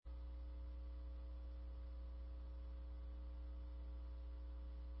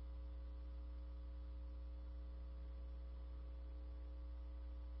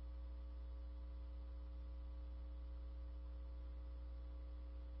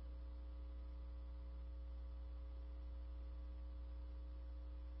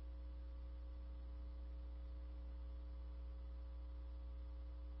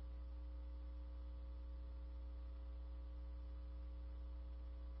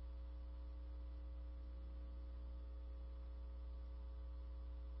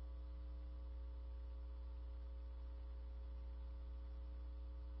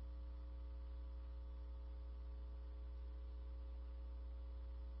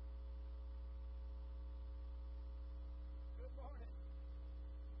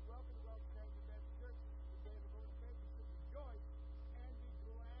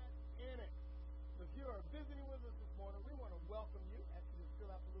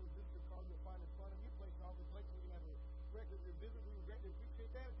visit, we would greatly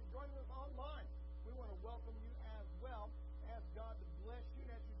appreciate that. If you're joining us online, we want to welcome you as well. Ask God to bless you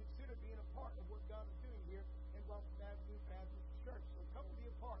and as you consider being a part of what God is doing here in Robertson Avenue Baptist Church. So come and be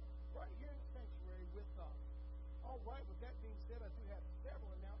a part right here in the sanctuary with us. All right, with that being said, I do have several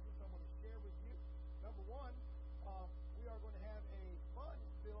announcements I want to share with you. Number one, we are going to have a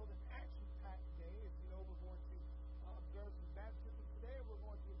fun-filled and action-packed day. As you know, we're going to observe some baptism today. We're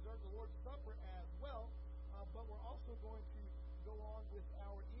going to observe the Lord's Supper as well. But we're also going to go on with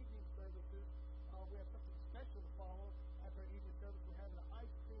our evening services. We have something special to follow after our evening service. We're having an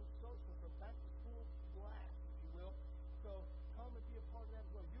ice cream social for back-to-school blast, if you will. So come and be a part of that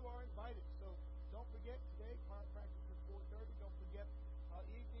as well. You are invited. So don't forget today, choir practice at 4:30. Don't forget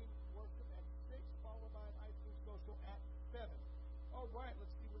evening worship at 6, followed by an ice cream social at 7. All right,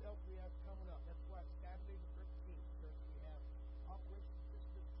 let's see what else we have coming up. That's right, Saturday the 13th. Church, we have Operation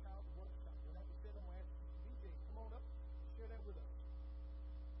Sister's Child Workshop. We'll have to sit on my DJ. Come on up and share that with us.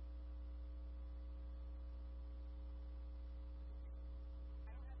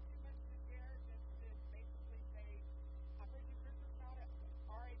 I don't have too much to share, just to basically say Operation Christmas Child at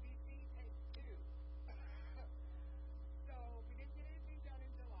RABC Tape 2. So we didn't get anything done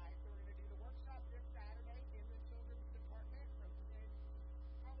in July, so we're going to do the workshop this Saturday in the children's department from 10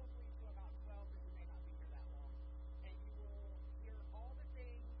 probably to about 12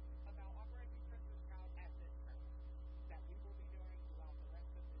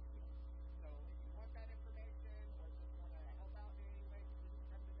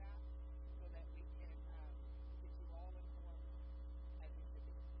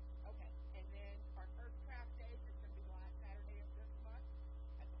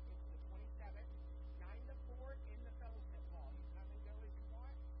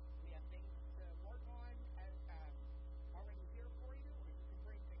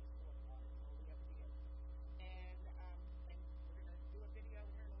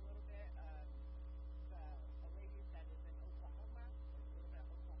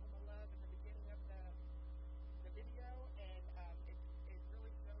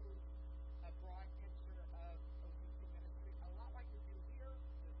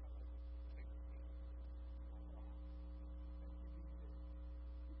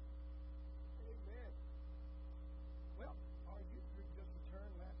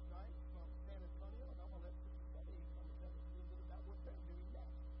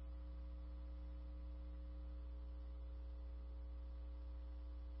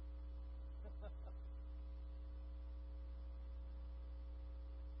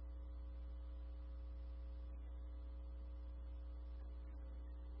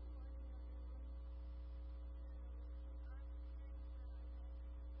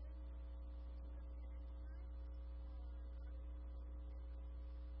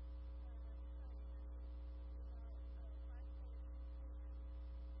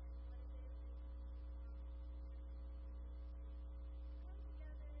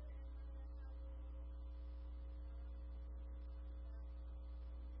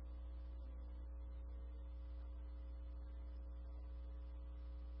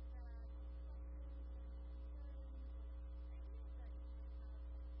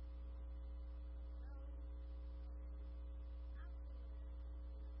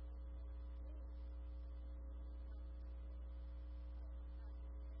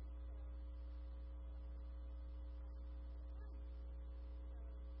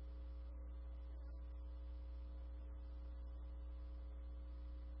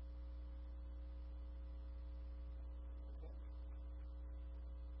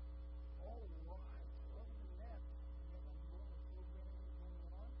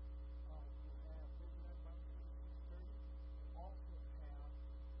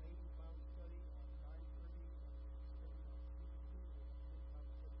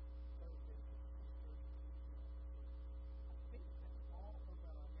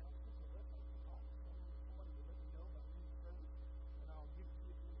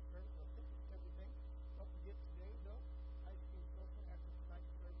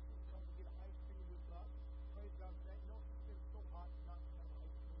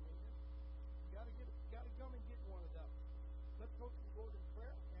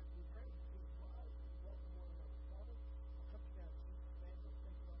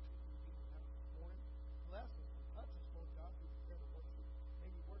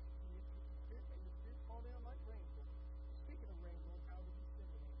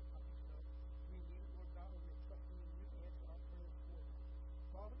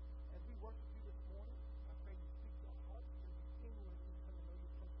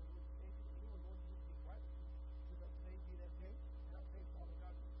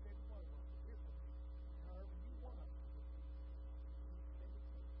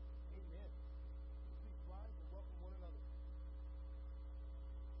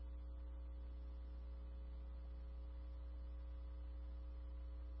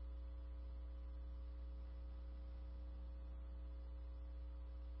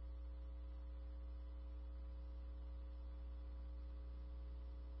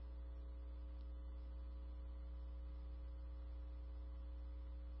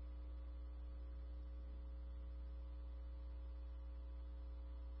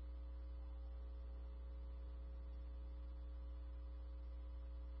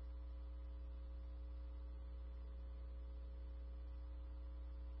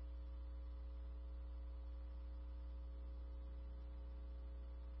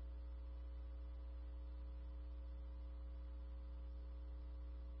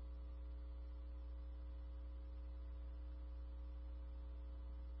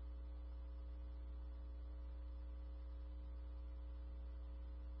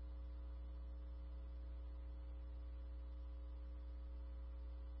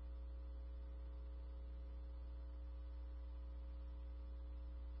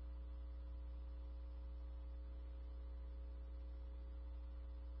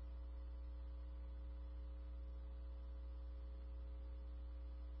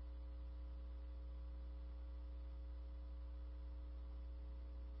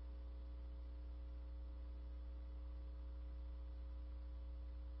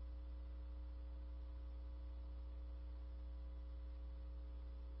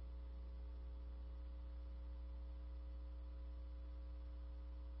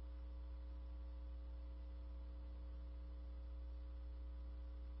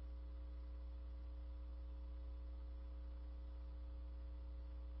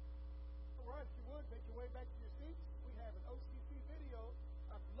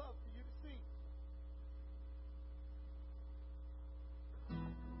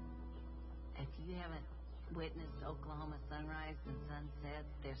 witnessed Oklahoma sunrise and sunset.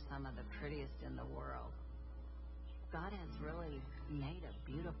 They're some of the prettiest in the world. God has really made a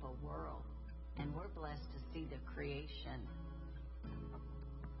beautiful world, and we're blessed to see the creation.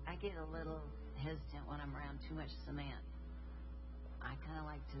 I get a little hesitant when I'm around too much cement. I kind of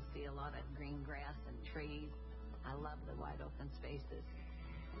like to see a lot of green grass and trees. I love the wide open spaces.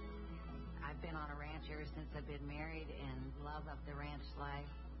 I've been on a ranch ever since I've been married and love of the ranch life.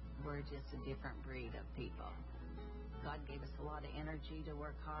 We're just a different breed of people. God gave us a lot of energy to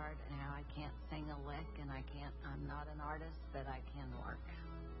work hard, and now I can't sing a lick, and I'm not an artist, but I can work.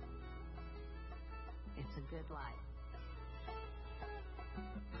 It's a good life.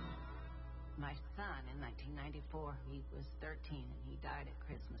 My son, in 1994, he was 13, and he died at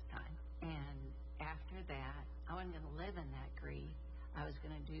Christmas time. And after that, I wasn't going to live in that grief. I was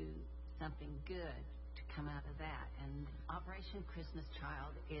going to do something good to come out of that. And Operation Christmas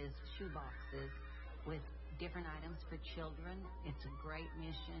Child is shoeboxes with different items for children. It's a great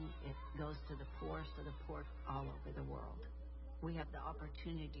mission. It goes to the poor, so the poor all over the world. We have the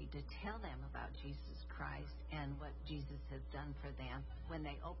opportunity to tell them about Jesus Christ and what Jesus has done for them. When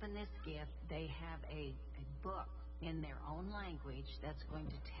they open this gift, they have a book in their own language that's going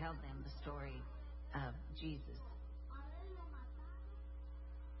to tell them the story of Jesus.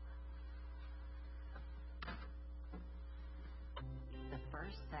 The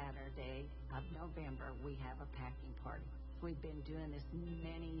first Saturday of November, we have a packing party. We've been doing this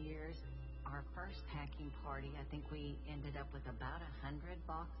many years. Our first packing party, I think we ended up with about 100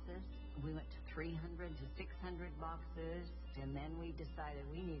 boxes. We went to 300 to 600 boxes, and then we decided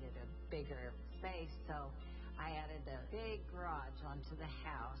we needed a bigger space, so I added a big garage onto the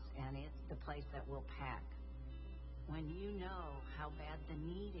house, and it's the place that we'll pack. When you know how bad the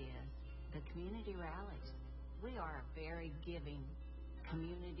need is, the community rallies. We are a very giving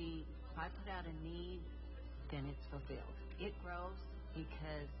community. If I put out a need, then it's fulfilled. It grows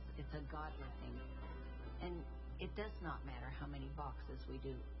because it's a godly thing. And it does not matter how many boxes we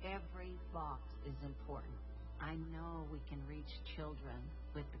do. Every box is important. I know we can reach children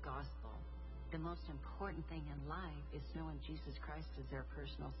with the gospel. The most important thing in life is knowing Jesus Christ as their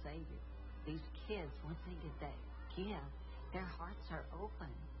personal Savior. These kids, once they get that gift, their hearts are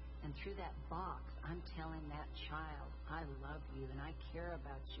open. And through that box, I'm telling that child, I love you and I care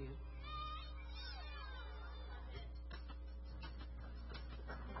about you.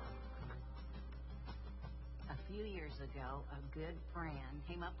 A few years ago, a good friend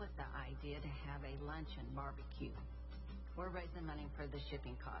came up with the idea to have a luncheon barbecue. We're raising money for the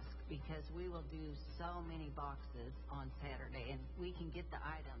shipping costs because we will do so many boxes on Saturday, and we can get the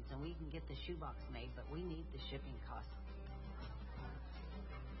items and we can get the shoebox made, but we need the shipping costs.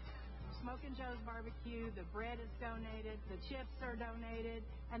 Smokin' Joe's Barbecue, the bread is donated, the chips are donated,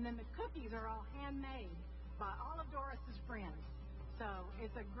 and then the cookies are all handmade by all of Doris's friends. So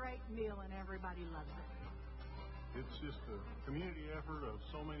it's a great meal and everybody loves it. It's just a community effort of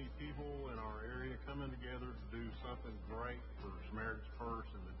so many people in our area coming together to do something great for Samaritan's Purse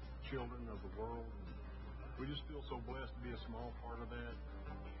and the children of the world. And we just feel so blessed to be a small part of that.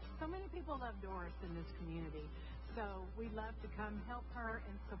 So many people love Doris in this community, so we love to come help her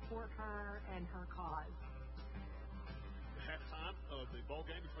and support her and her cause. Halftime of the ball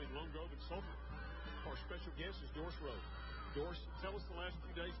game between Lone Grove and Sulphur. Our special guest is Doris Rowe. Doris, tell us the last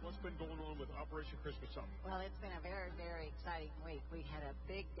few days what's been going on with Operation Christmas Child. Well, it's been a very, very exciting week. We had a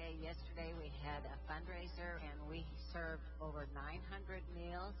big day yesterday. We had a fundraiser, and we served over 900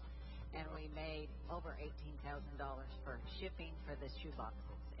 meals, and we made over $18,000 for shipping for the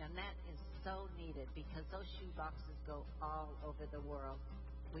shoeboxes. And that is so needed because those shoeboxes go all over the world.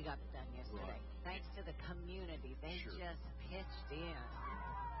 We got it done yesterday. Right. Thanks to the community. They just pitched in.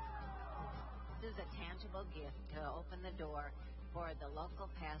 This is a tangible gift to open the door for the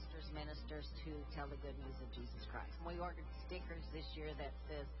local pastors, ministers to tell the good news of Jesus Christ. We ordered stickers this year that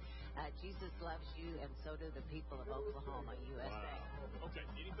says, Jesus loves you and so do the people of Oklahoma, USA. Wow. Okay,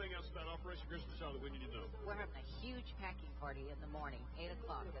 anything else about Operation Christmas Child that we need to know? We're having a huge packing party in the morning, 8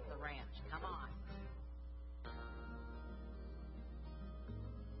 o'clock at the ranch. Come on.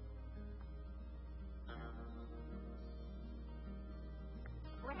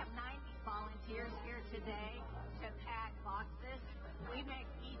 We have 90 volunteers here today to pack boxes. We make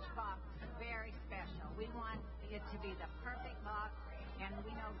each box very special. We want it to be the perfect box, and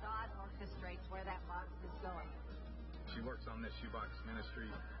we know God orchestrates where that box is going. She works on this shoebox ministry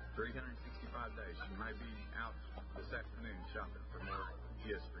 365 days. She may be out this afternoon shopping for more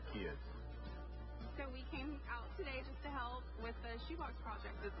gifts for kids. So we came out today just to help with the shoebox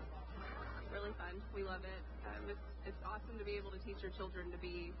project. It's really fun. We love it. It's awesome to be able to teach your children to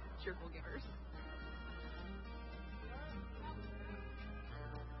be cheerful givers.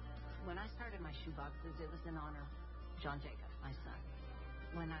 when I started my shoeboxes, it was in honor of John Jacob, my son.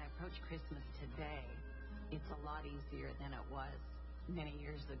 When I approach Christmas today, it's a lot easier than it was many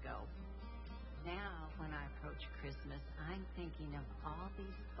years ago. Now, when I approach Christmas, I'm thinking of all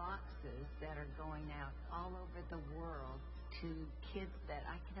these boxes that are going out all over the world to kids that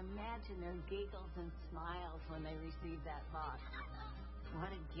I can imagine their giggles and smiles when they receive that box.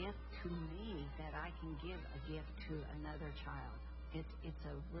 What a gift to me that I can give a gift to another child. It's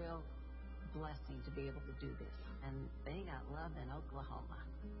a real blessing to be able to do this. And they got love in Oklahoma.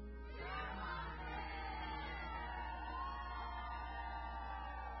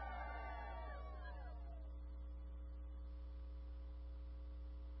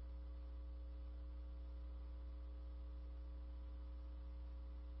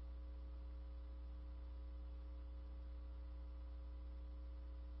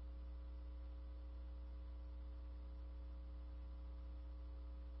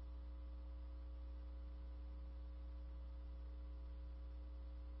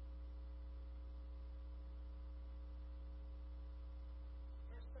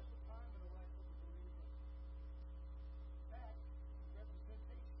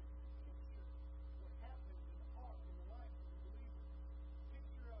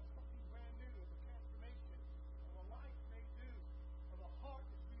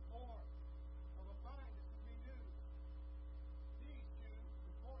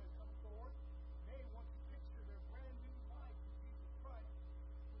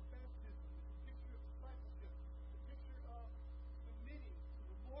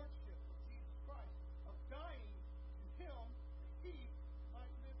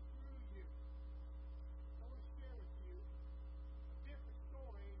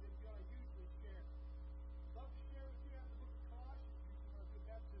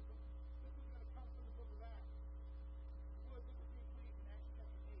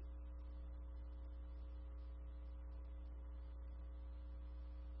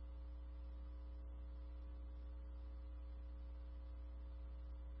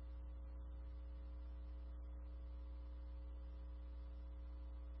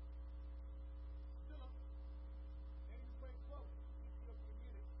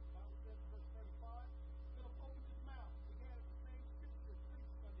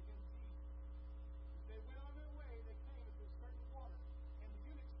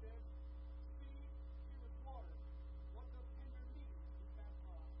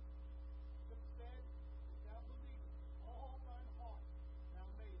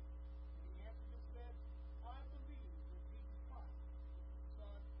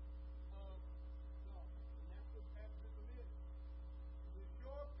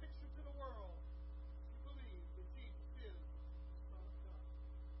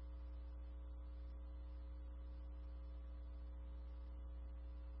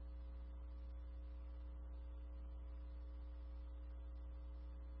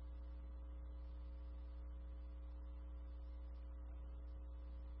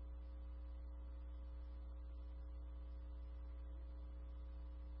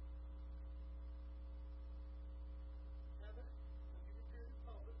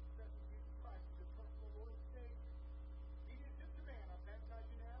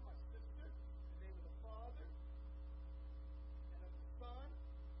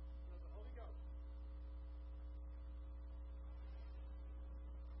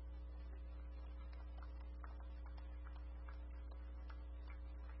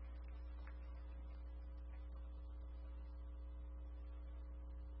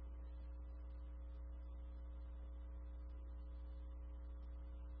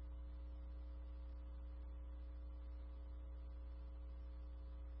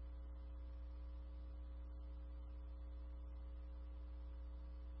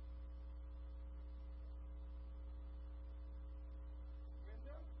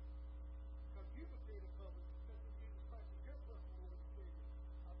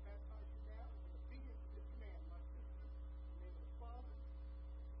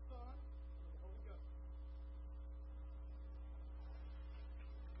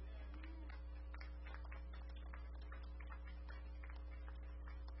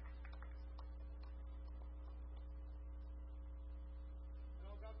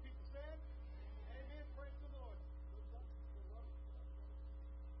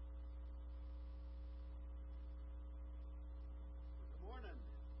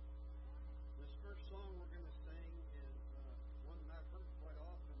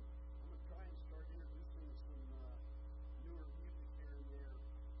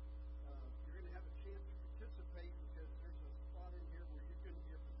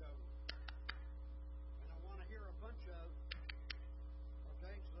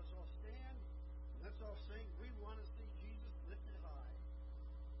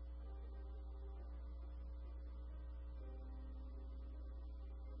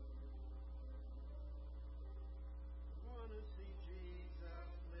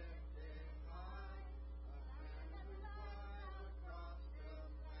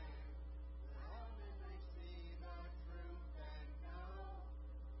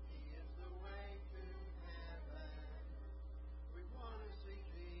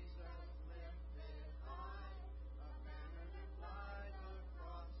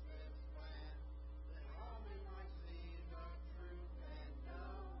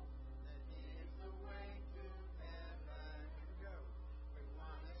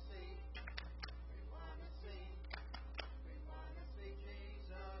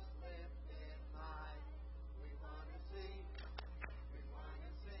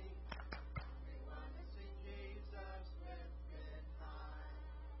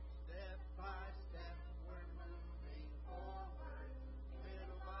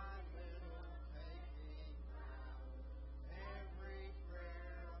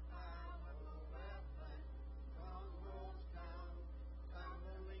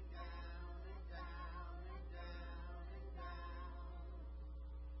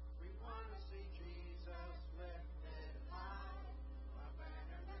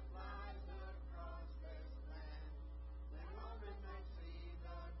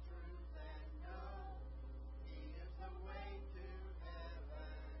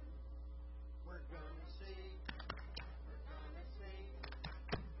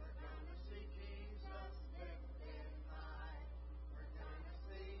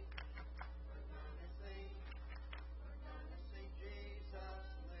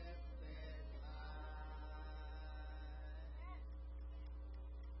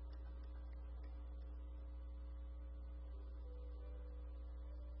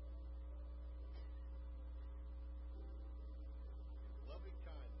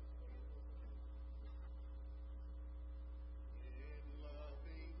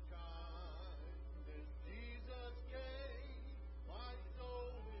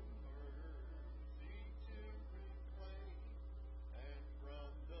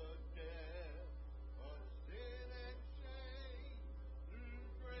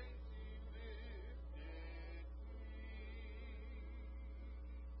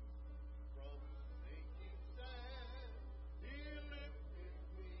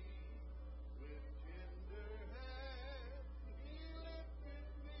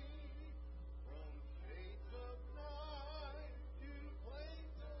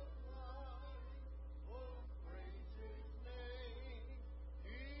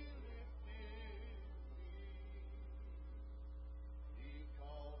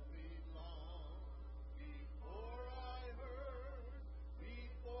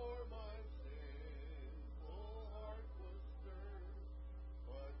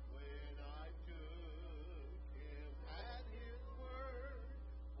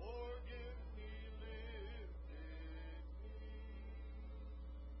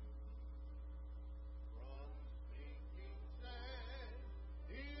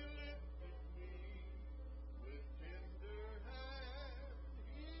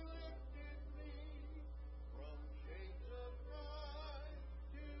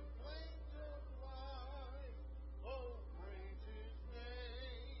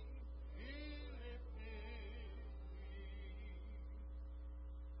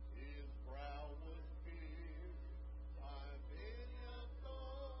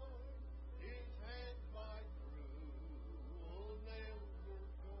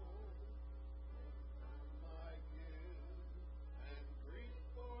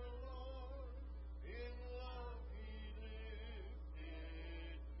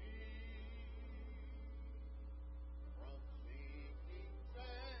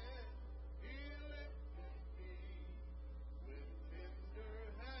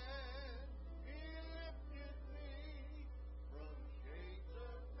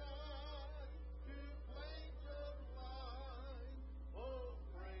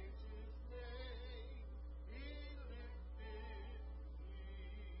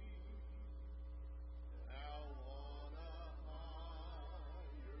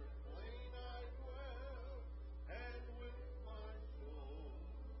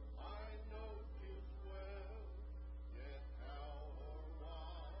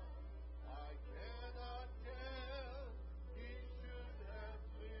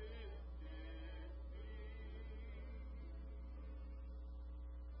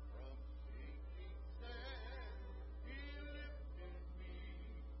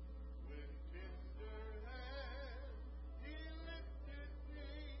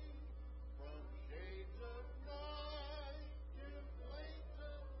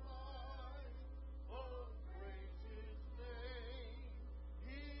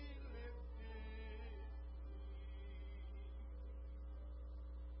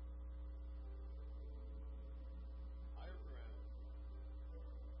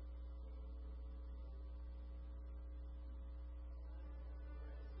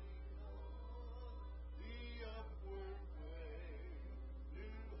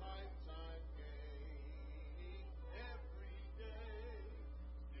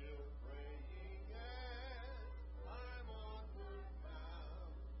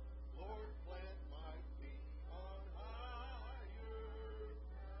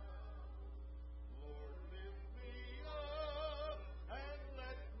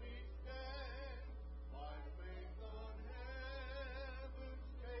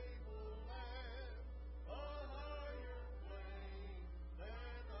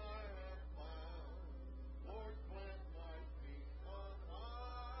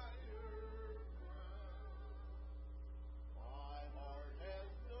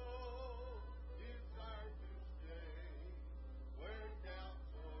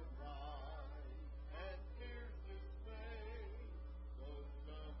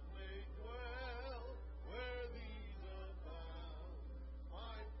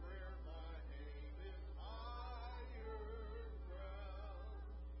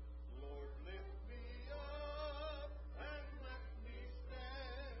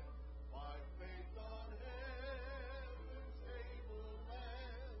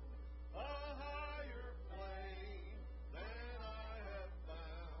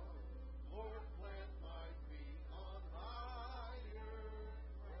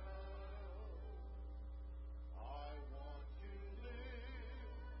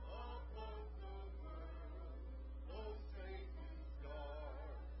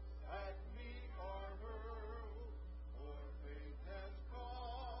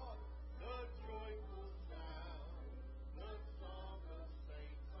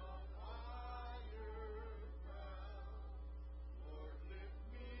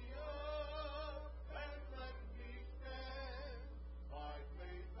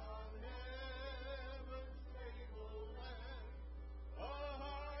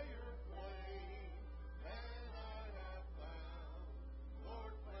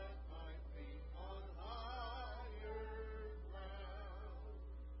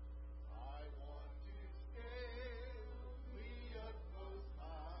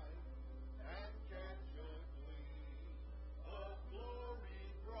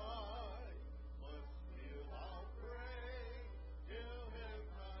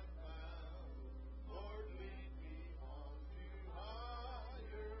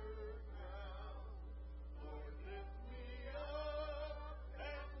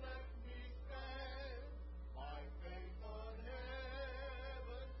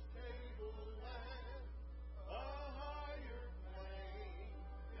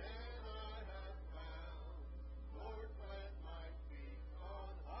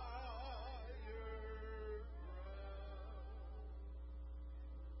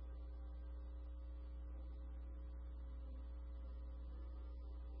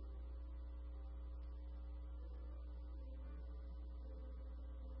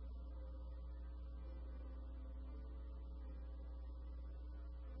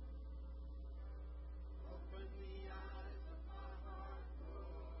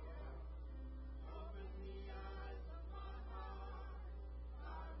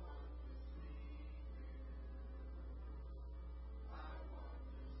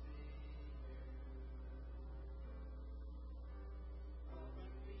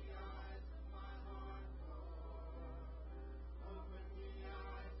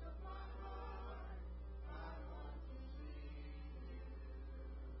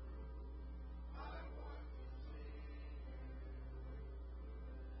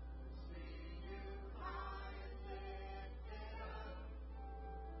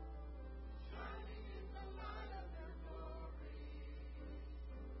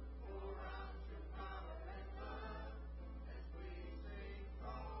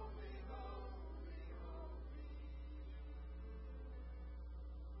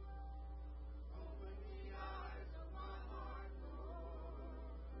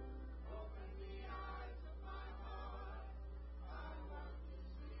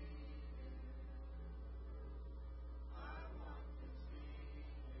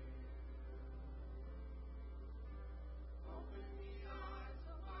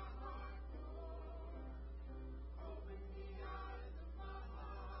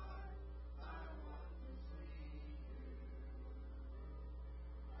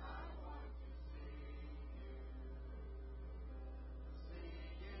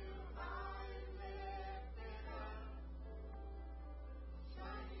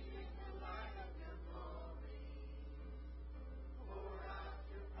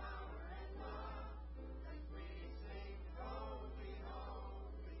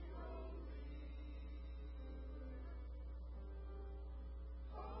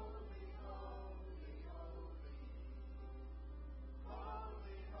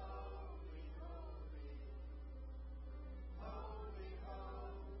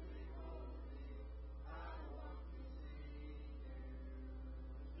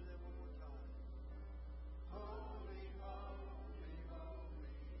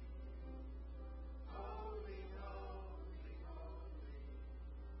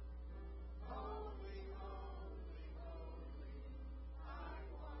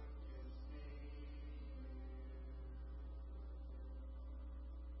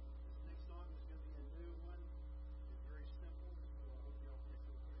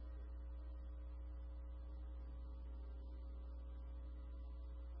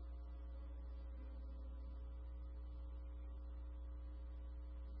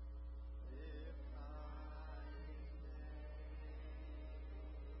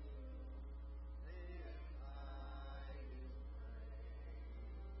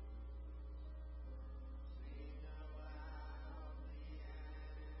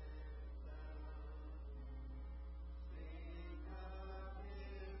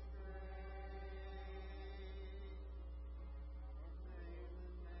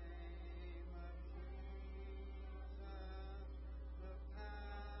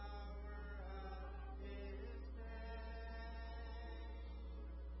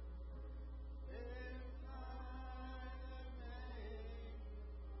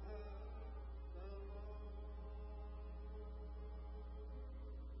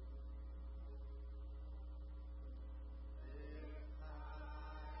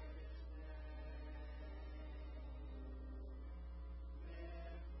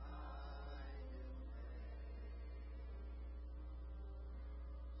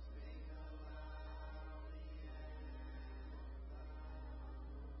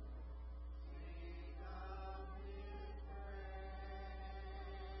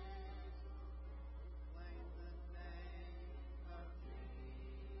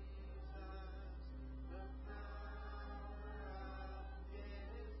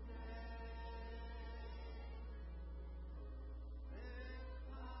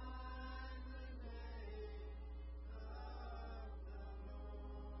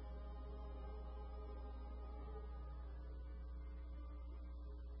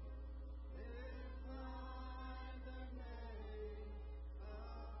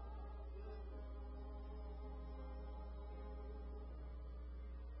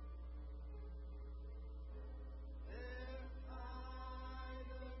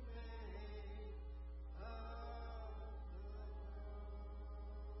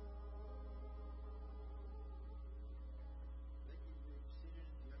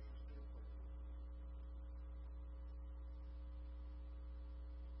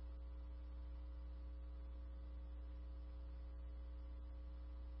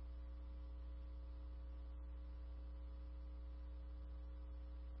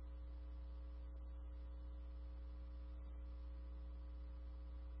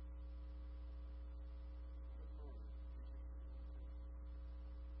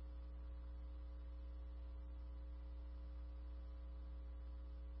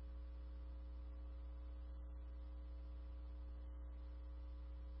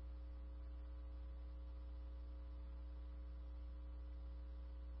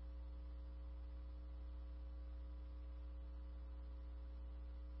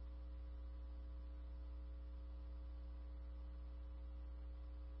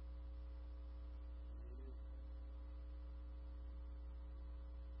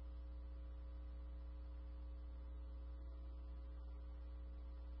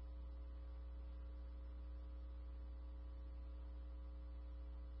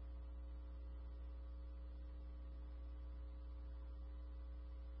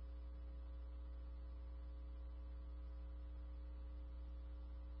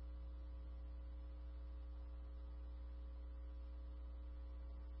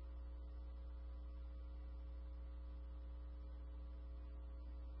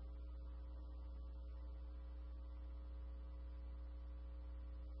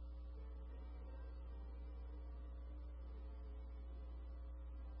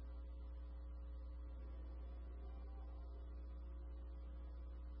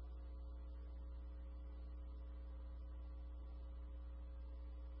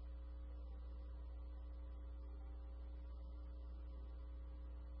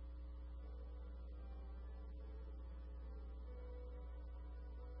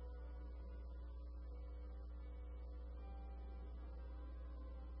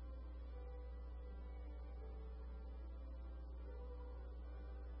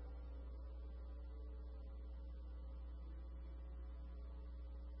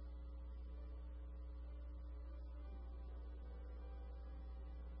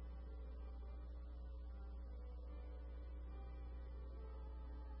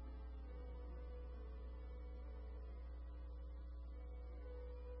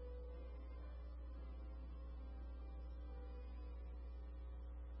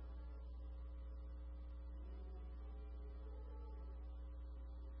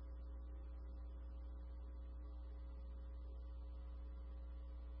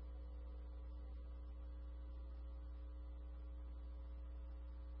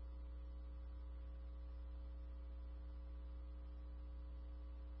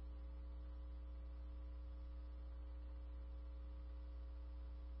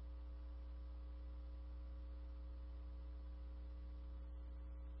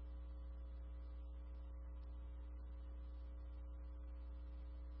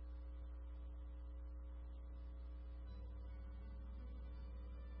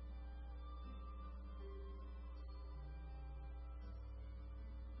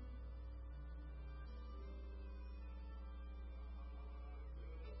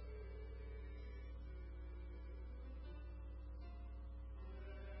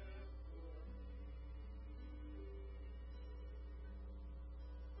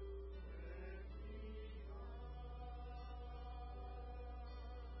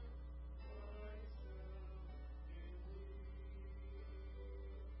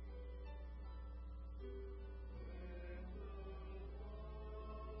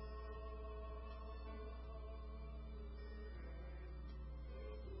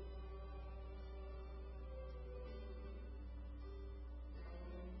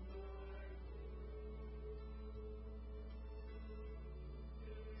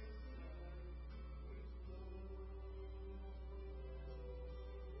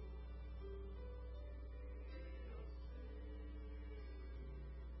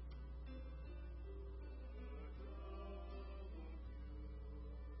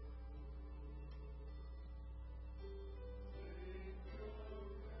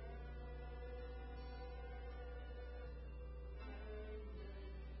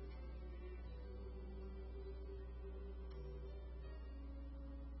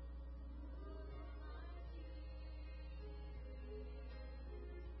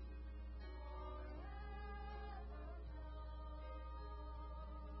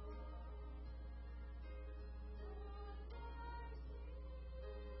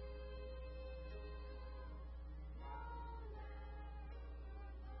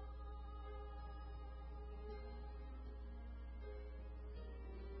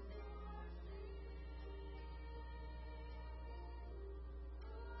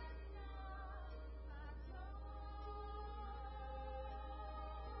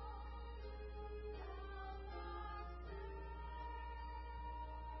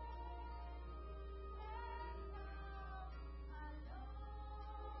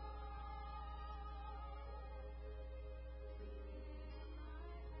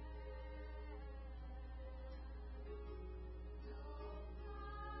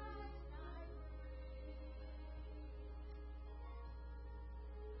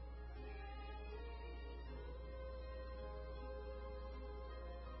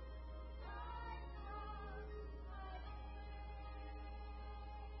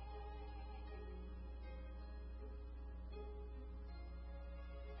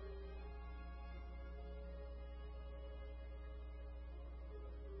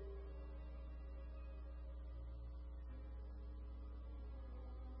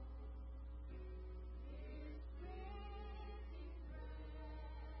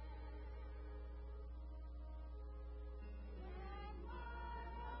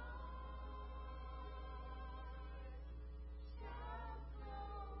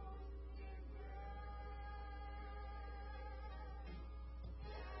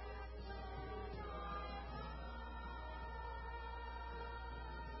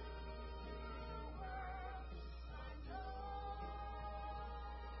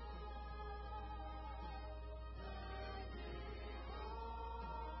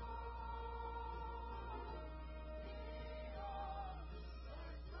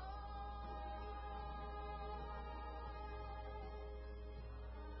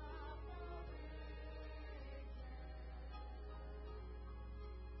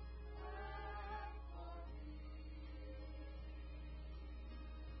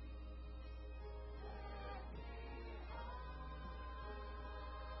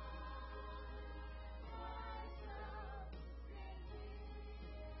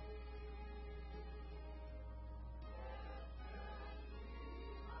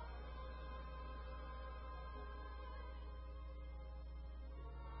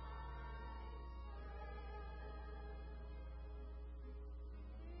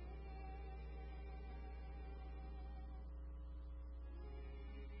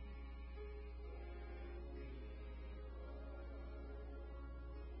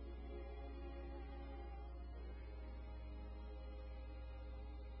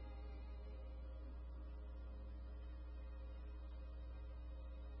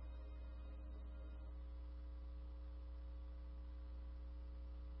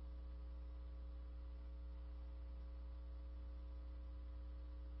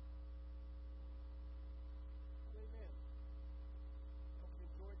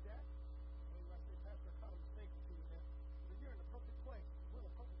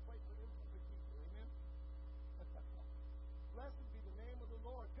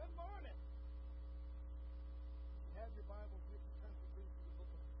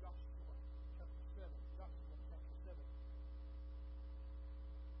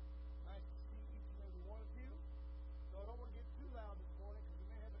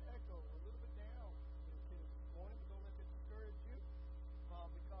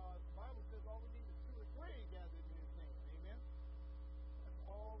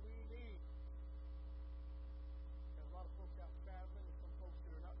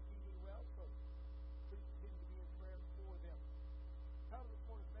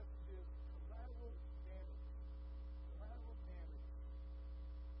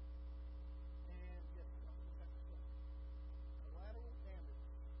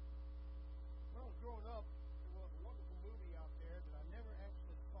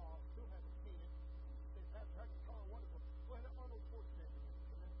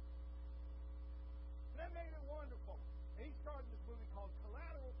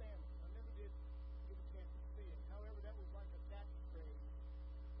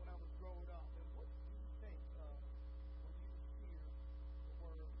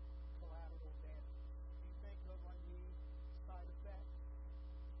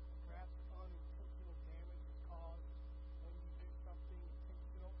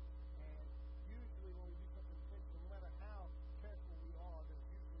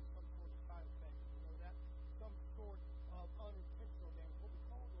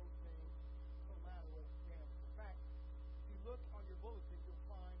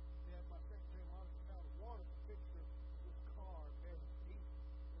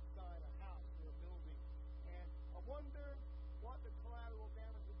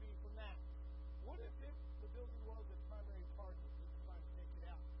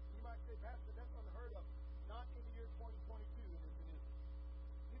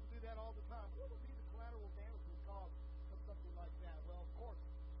 that all the time. What would be the collateral damage caused of something like that? Well, of course,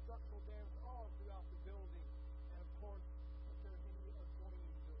 structural damage all throughout the building. And, of course, if there are any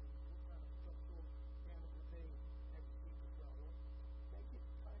adjoining buildings, what kind of structural damage would they have received as well? Well, make it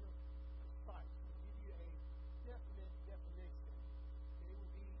kind of precise. To give you a definite definition, it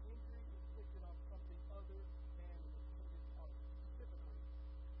would be injury inflicted on something other than the intended target. Specifically,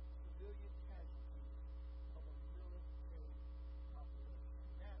 civilian casualties of a military operation.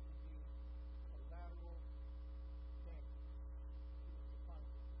 That would be collateral damage.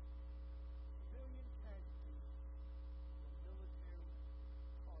 Civilian casualties of a military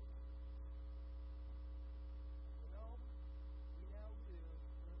target. You know, we now live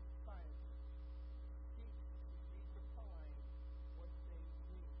in a society that seeks to redefine what things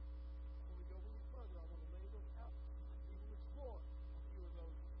mean. Before we go any further, I want to lay those out so we can explore a few of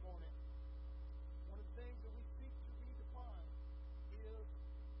those this morning. One of the things that we seek to redefine is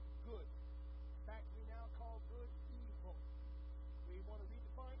good. In fact, we now call good evil. We want to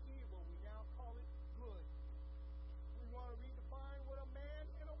redefine evil. We now call it good. We want to redefine what a man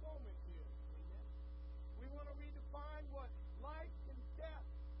and a woman is. Amen. We want to redefine what life and death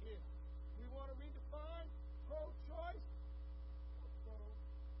is. We want to redefine pro-choice or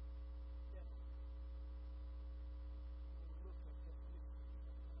pro-death. We look at definitions.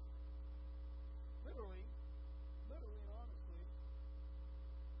 Literally and honestly,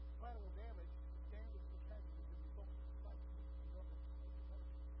 collateral damage is damage and tragedy as a result of society and government definition.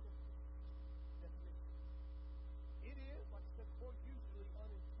 It is, like I said before, usually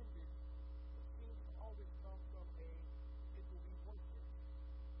unintended, but seems to always come from a it will be worth it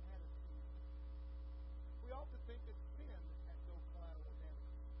attitude. We often think that sin has no collateral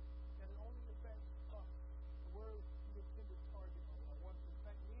damage, that it only affects us. We're the intended target of our one to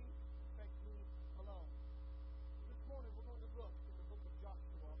affect me alone. This morning we're going to look in the book of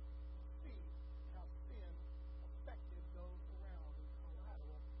Joshua to see how sin affected those around in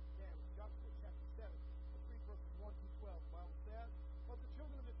collateral damage. Joshua chapter 7, 3 verses 1 through 12, the Bible says, "But the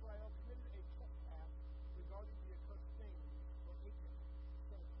children of Israel committed a trespass regarding the accursed thing, for Achan, the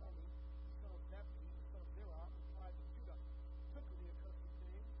son of Carmi, the son of Zabdi, the son of Zerah, the tribe of Judah, took the accursed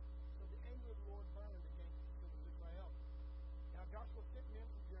thing, so the anger of the Lord burned against the children of Israel. Now Joshua sent men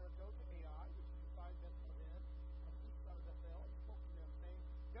from Jericho to Ai, which is beside Bethlehem, on the east side of Bethel, and spoke to them, saying,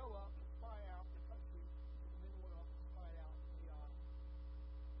 Go up and spy out the country. So the men went up and spied out Ai.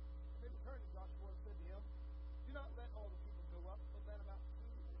 And they returned to Joshua and said to him, Do not let all the people go up, but let about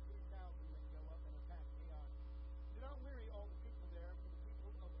 2,000 or 3,000 men go up and attack Ai. Do not weary all the people there, for the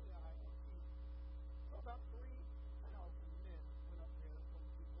people of Ai are few. So about 3,000 men went up there from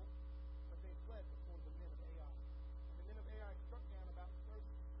the people, but they fled before the men of Ai. And the men of Ai struck down about 36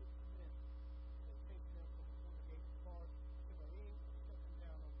 men. They chased them from before the gate as far as Shebarim, and struck them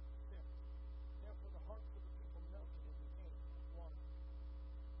down on the fence. Therefore the hearts of the people melted and became water.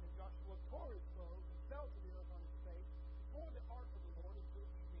 Then Joshua tore his clothes and fell to the earth on his face before the ark of the Lord until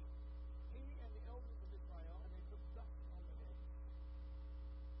evening. He and the elders of Israel, and they put dust on their heads.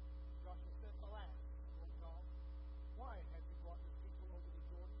 Joshua said, Alas, Lord God, why have you brought this people over the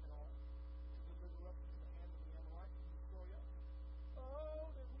Jordan at all, to deliver us into the hand of the Amorites and destroy us?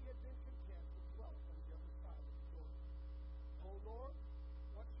 Oh, that we had been content to dwell on the other side of the Jordan. O Lord,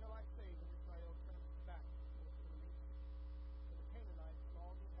 what shall I say when Israel turns back to its enemies? For the Canaanites and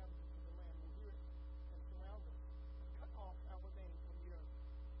all the inhabitants of the land will hear it and surround us and cut off our name from the earth.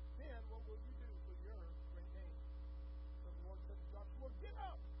 Then what will you do for your great name? So the Lord said to Joshua, Get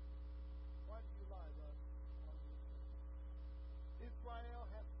up! Why do you lie thus on this earth? Israel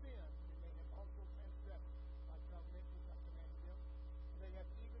has sinned, and they have also transgressed my covenant which I commanded them. And they have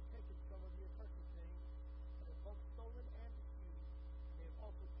even taken some of the accursed things, and have both stolen and deceived, and they have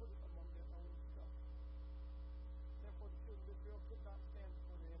also put it among their own stuff. Therefore the children of Israel could not stand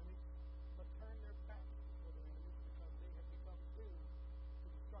before their enemies, but turned their backs before their enemies, because they have become doomed to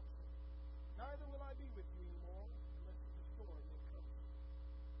destruction. Neither will I be with you anymore, unless you destroy the accursed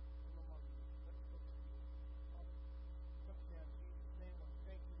from among you. Let's look to you. Father, come down in Jesus' name. I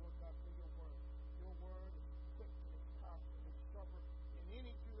thank you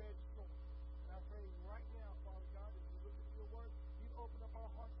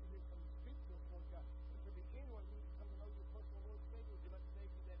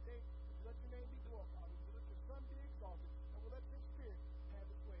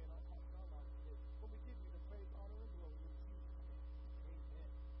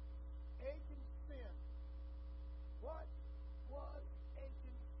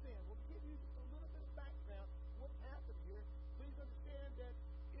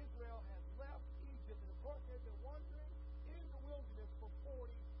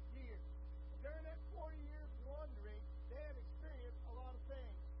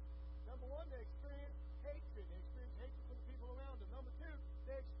one, they experience hatred. They experience hatred from the people around them. Number two,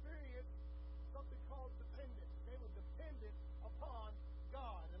 they experience something called dependence. They were dependent upon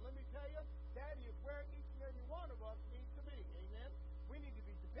God. And let me tell you, that is where each and every one of us needs to be. Amen? We need to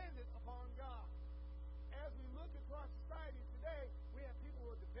be dependent upon God. As we look into our society today, we have people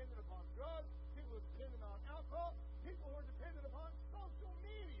who are dependent upon drugs, people who are dependent on alcohol, people who are dependent upon social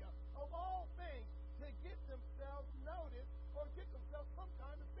media, of all things, to get themselves noticed or get themselves some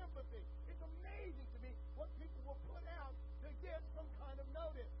kind of sympathy. It's amazing to me what people will put out to get some kind of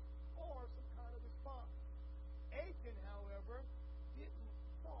notice or some kind of response. Achan, however, didn't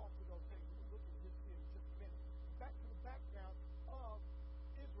fall to those things. We'll look at history in just a minute. Back to the background of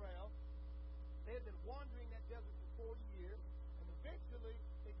Israel. They had been wandering that desert for 40 years, and eventually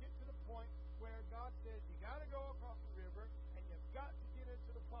they get to the point where God says, you got to go across the river, and you've got to get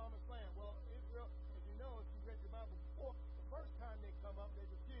into the promised land. Well, Israel, as you know, if you read your Bible before, the first time they come up, they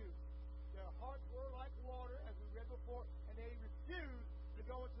refused. Their hearts were like water, as we read before, and they refused to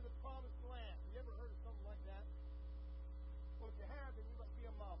go into the promised land. Have you ever heard of something like that? Well, if you have, then you must be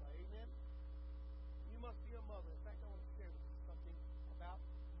a mama. Amen? You must be a mother. In fact, I want to share with you something about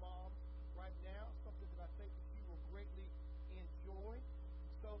moms right now, something that I think that you will greatly enjoy.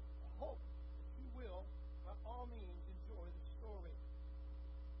 So I hope that you will, by all means, enjoy the story.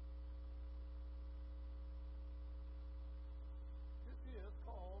 This is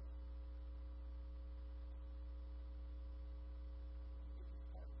called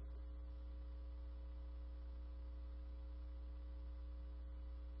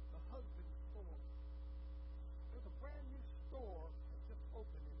The Husband's Store. There's a brand new store that just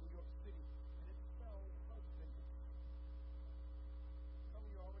opened in New York City, and it sells husbands. Some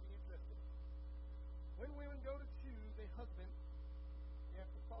of you are already interested. When women go to choose a husband, they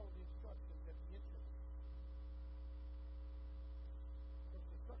have to follow the instructions at the entrance. Those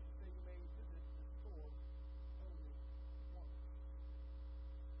instructions say you may visit the store only once.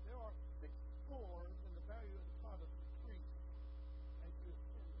 There are 6 floors, and the value of the product increases as you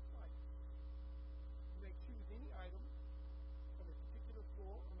ascend the site. You may choose any item from a particular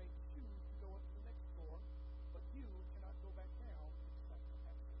floor, or may choose to go up to the next floor, but you cannot go back down except to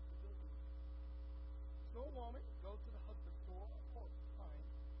access the building. So a woman goes to the husband's store, of course, to find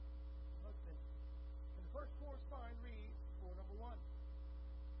the husband. And the first floor sign reads, floor number 1,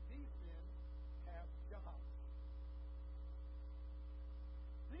 these men have jobs.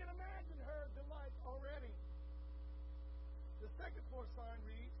 You can imagine her delight already. The second floor sign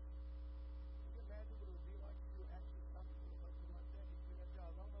reads, you can imagine what it would be like if you actually talking to a husband like that. He's doing that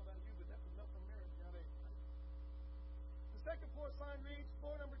job. I don't know about you, but that's enough for marriage nowadays. The second floor sign reads,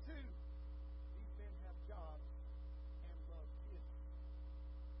 floor number 2, these men have jobs and love kids.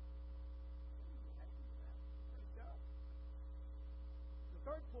 Can you imagine that? Great job. The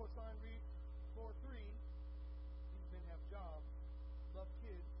third floor sign reads, floor 3, these men have jobs, love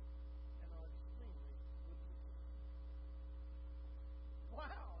kids, and are extremely good people.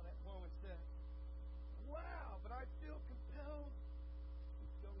 Wow, that woman said. Wow, but I feel compelled to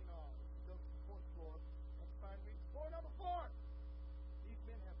keep going on. She goes to the 4th floor, and the sign reads, floor number 4. These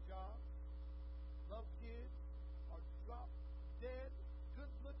men have jobs, love kids, are drop dead,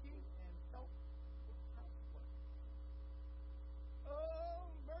 good looking, and help with housework.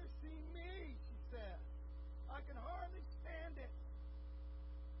 Oh, mercy me, she said. I can hardly stand it.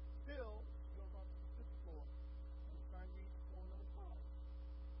 Still, she goes on to the 5th floor, and the sign reads, floor number 5.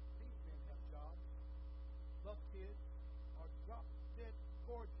 These men have jobs, love kids, are drop dead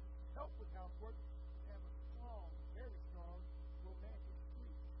gorgeous, help with housework, have a strong, very strong romantic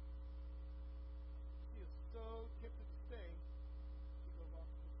streak. She is so tempted to stay, she goes off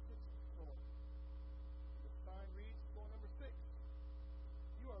to the 6th floor. The sign reads, floor number 6.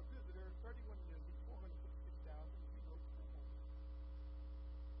 You are visitor 31,456,000.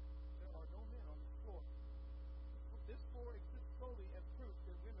 There are no men on this floor. This floor exists solely as proof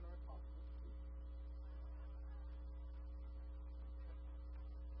that women are impossible to please.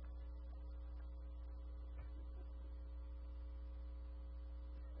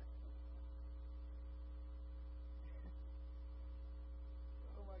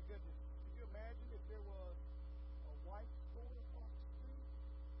 Oh my goodness. Could you imagine if there was a white store across the street?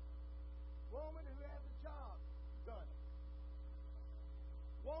 Woman who has a job, done.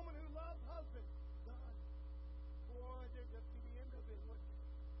 Woman who loves husband, done. Boy, there'd just be the end of it, wouldn't it?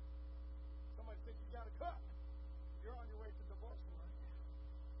 Somebody said you got a cut. You're on your way to divorcing right now.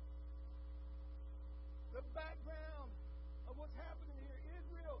 The background of what's happening here,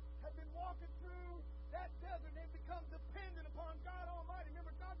 Israel has been walking through that desert. They've become dependent upon God Almighty.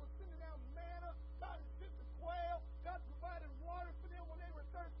 Remember, God was sending down manna. God had sent the quail. God provided water for them when they were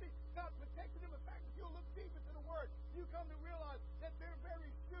thirsty. God you come to realize that their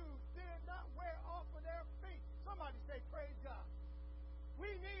very shoes did not wear off of their feet. Somebody say, praise God.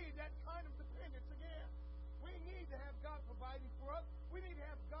 We need that kind of dependence again. We need to have God providing for us. We need to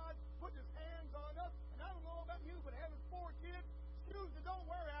have God put His hands on us. And I don't know about you, but having 4 kids, shoes that don't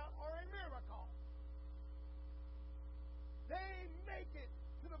wear out are a miracle. They make it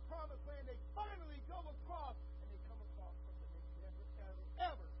to the promised land. They finally go across, and they come across something they've never,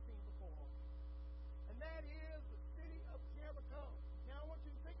 ever seen before. And that is the city of Jericho. Now I want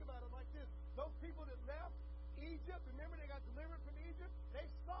you to think about it like this. Those people that left Egypt, remember they got delivered from Egypt? They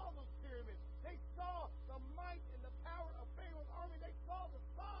saw those pyramids. They saw the might and the power of Pharaoh's army. They saw the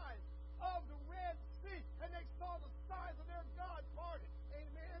size of the Red Sea, and they saw the size of their God parted.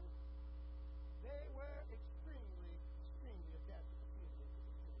 Amen? They were extremely attached to the pyramids.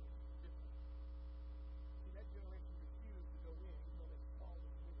 Different. See, that generation refused to go in, even though they saw the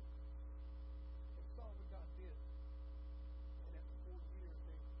miracles. They saw what God did. And after 4 years,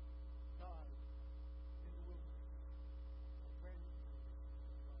 they died in the wilderness. A brand new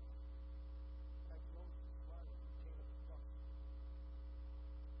generation. Like Moses, Elijah, and Caleb, and Joshua.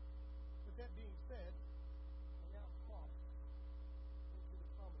 With that being said, they now cross into the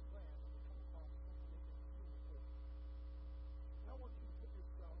promised land, and they come across something they've never seen before. And I want you to put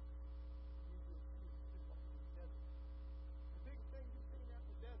yourself in your shoes and walk in the desert. The biggest thing you've seen out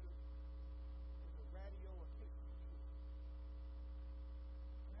in the desert is a radio or casing tree.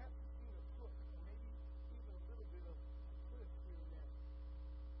 Perhaps you've seen a brook, or maybe even a little bit of a cliff here and there.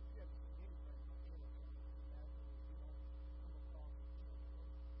 You haven't seen anything like anything you can imagine if you don't come across this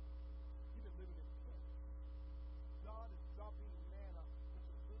place. You've been living in tents. God is dropping manna, which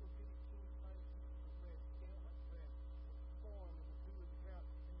is little bitty teeny tiny pieces of bread, scale like bread, that form in the dew of the ground,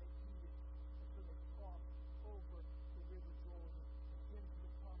 and they eat it until they cross over the river Jordan and into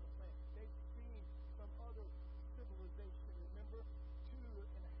the promised land. They've seen some other civilization. Remember, 2.5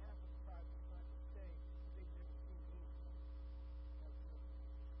 of the tribes of Israel say that they've never seen anything like this.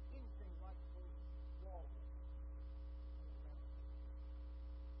 Anything like those walls around.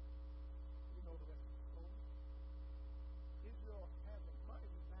 You know the rest of the story. Israel has a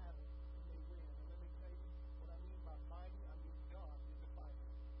mighty battle and they win. And let me tell you what I mean by mighty. I mean God is the fighter.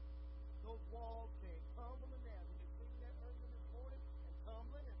 Those walls came tumbling down. Did you sing that earlier this morning? And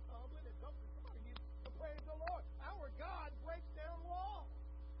tumbling and tumbling and tumbling. Somebody needs to praise the Lord. Our God breaks down walls.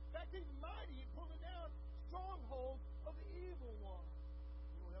 In fact, He's mighty in pulling down strongholds of the evil one.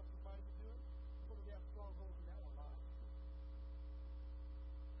 You know what else He's mighty to do? Pulling down strongholds in our lives.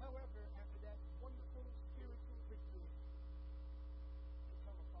 However, after that wonderful spiritual victory, they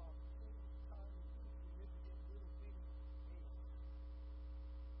come across 10 times insignificant little bitty ants.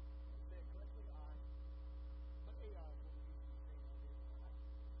 They said, correctly, I. But AI is what we usually say nowadays.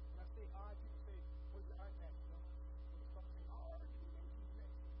 When I say I, people say, where's your iPad from? When they start saying, oh, you mentioned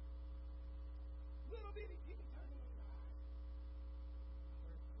next. Little bitty, teeny tiny eyes.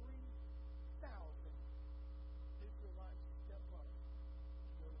 There are 3,000 Israelites step up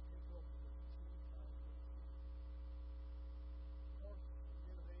to go and take over the 10 times little city. The horse and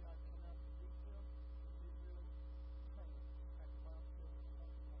men of Ai come out to meet them, and Israel turned at the milestone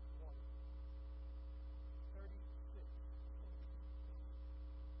of like water. 36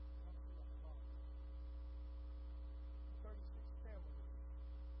 comes to like a lot. 36 families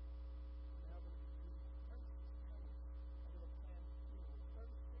are now going to be used. 36 families are going to plan funerals.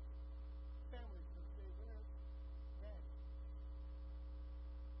 36 families are going to say, where's Daddy?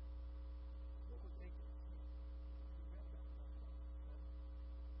 What was Achan's sin? We read about it last night.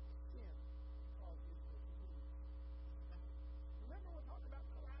 Sin caused Israel to lose. Remember we're talking about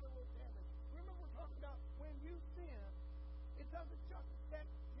collateral damage. Remember we're talking about when you sin, it doesn't just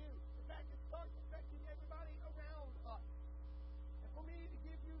affect you. In fact, it starts affecting everybody around us. And for me to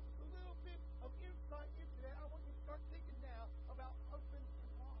give you just a little bit of insight into that, I want you to start thinking now about husbands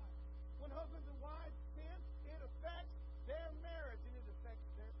and wives. When husbands and wives sin, it affects their marriage and it affects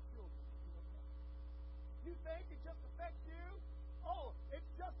their children. You think it just affects you? Oh,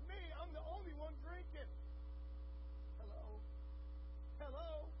 it's just me. I'm the only one drinking. Hello?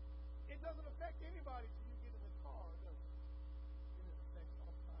 Hello? It doesn't affect anybody till you get in the car, does it? And it affects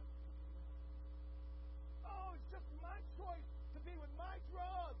all kinds of people. Oh, it's just my choice to be with my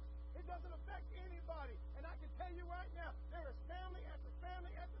drugs. It doesn't affect anybody. And I can tell you right now, there is family after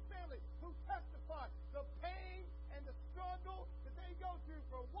family after family who testify the pain and the struggle that they go through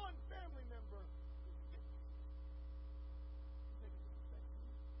for one family member.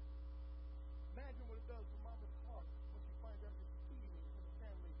 Imagine what it does to mama's heart when she finds out you're stealing from the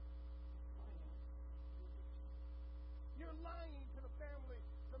family finance. You're lying to the family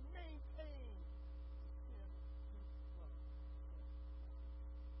to maintain sin.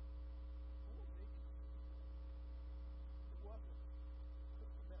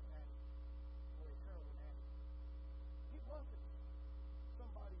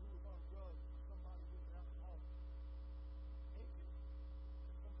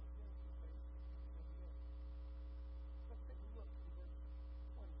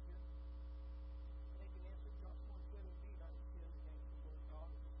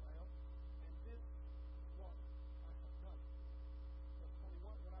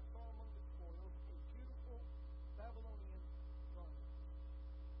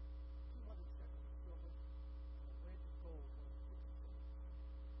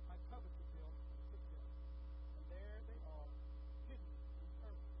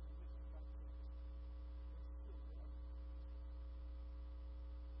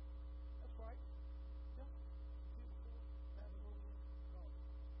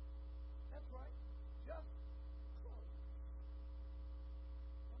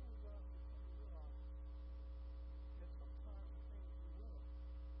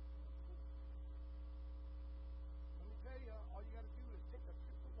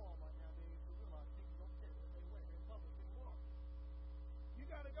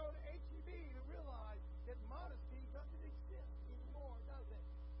 modesty doesn't exist anymore, does it?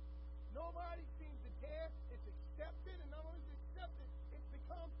 Nobody seems to care. It's accepted, and not only is it accepted, it's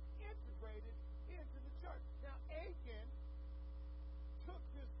become integrated into the church. Now, Achan took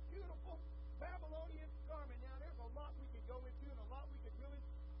this beautiful Babylonian garment. Now, there's a lot we could go into and a lot we could really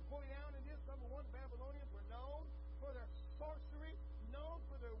point out in this. Number one, the Babylonians were known for their sorcery, known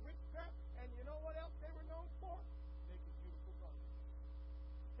for their witchcraft, and you know what else they were known for? Making beautiful garments.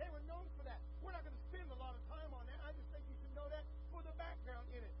 They were known for that. We're not going to spend a lot of time on that. I just think you should know that for the background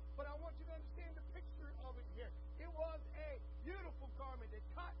in it. But I want you to understand the picture of it here. It was a beautiful garment that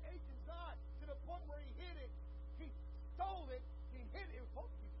caught Achan's eye to the point where he hid it. He stole it. He hid it. It was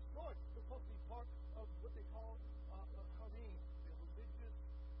supposed to be destroyed. It was supposed to be part of what they call Harim, the religious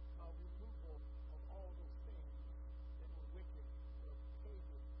removal of all those things that were wicked or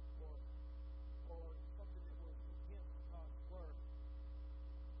pagan or something that was against God's word.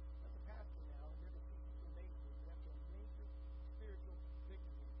 As a pastor now, we're going to see some major, we have some major spiritual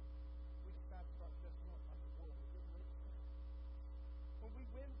victories. We decide to start dressing up like the world. Is it really fair? When we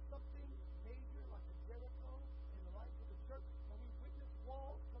win something major like a Jericho in the life of the church, when we witness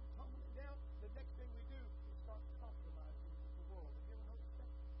walls come tumbling down, the next thing we do is start compromising with the world. Have you ever noticed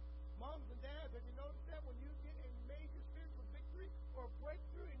that? Moms and dads, have you noticed that when you get a major spiritual victory or a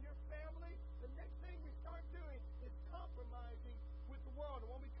breakthrough in your family, the next thing we start doing is compromising with the world. And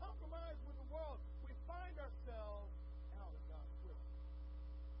when we compromise with the world, we find ourselves out of God's will.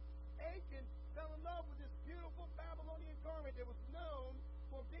 Achan fell in love with this beautiful Babylonian garment that was known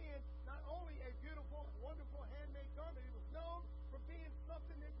for being not only a beautiful, wonderful handmade garment, it was known for being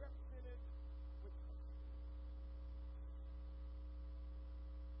something that represented witchcraft.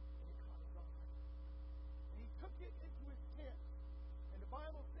 And it caught his eye. And he took it into his tent. And the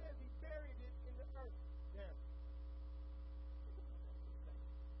Bible says he buried it in the earth there.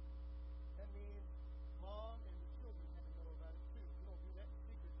 That means mom and the children had to know about it too. You don't do that in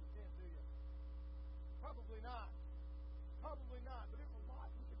secret in your tent, do you? Probably not. Probably not. But there's a lot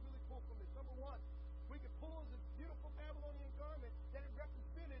we could really pull from this. Number one, we could pull this beautiful Babylonian garment that it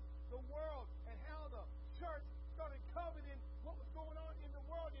represented the world and how the church started coveting what was going on in the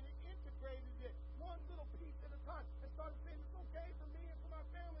world, and it integrated it one little piece at a time and started saying it's okay for me and for my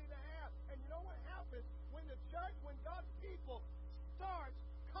family to have. And you know what happens when the church, when God's people starts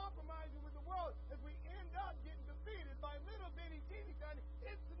compromising with the world, as we end up getting defeated by little bitty, teeny tiny,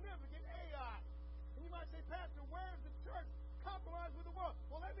 insignificant AI. And you might say, Pastor, where is the church compromised with the world?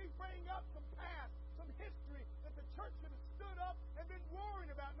 Well, let me bring up some past, some history that the church should have stood up and been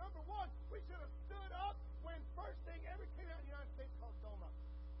worrying about. Number one, we should have stood up when first thing ever came out in the United States called DOMA.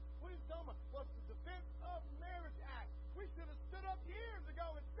 What is DOMA? Well, it's the Defense of Marriage Act. We should have stood up years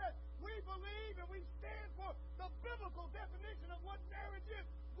ago and said, we believe and we stand for the biblical definition of what marriage is.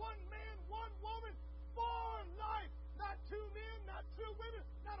 One man, one woman, for life. Not two men, not two women,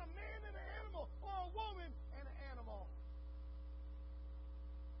 not a man and an animal, or a woman and an animal.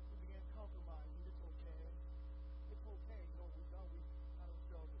 We began compromising. It's okay. It's okay. You know what we've done? We got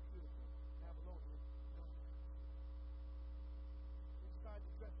ourselves a beautiful Babylonian garment. We decide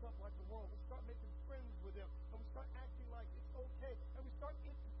to dress up like the world. We start making friends with them. And we start acting like it's okay. And we start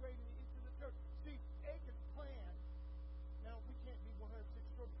integrating it into the church. See, Achan's plan. Now, we can't be 100%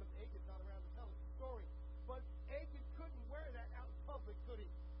 sure because Achan's not around to tell us the story. But Achan couldn't wear that out in public, could he?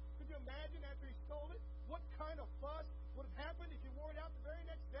 Could you imagine after he stole it, what kind of fuss would have happened if he wore it out the very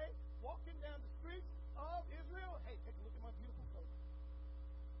next day, walking down the streets of Israel? Hey, take a look at my beautiful coat.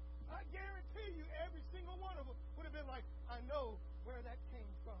 I guarantee you every single one of them would have been like, I know where that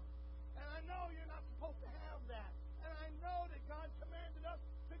came from. And I know you're not supposed to have that. And I know that God commanded us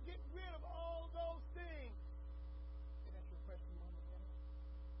to get rid of all those things. And that's your question, Mom and Dad.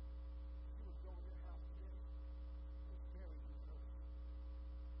 You would go to your house today. What's buried in your heart?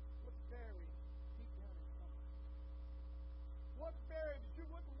 What's buried deep down inside? What's buried that you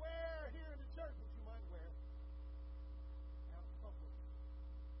wouldn't wear here in the church, but you might wear out in public?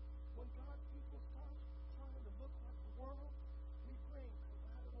 When God's people start trying to look like the world, we bring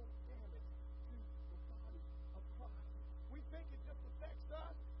collateral damage to the body of Christ. We think it just affects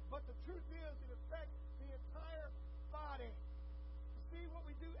us, but the truth is it affects the entire body. You see, what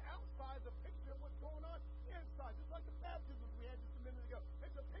we do outside is a picture of what's going on inside. Just like the baptism we had just a minute ago.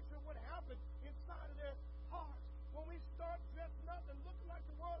 It's a picture of what happened inside of their hearts. When we start dressing up and looking like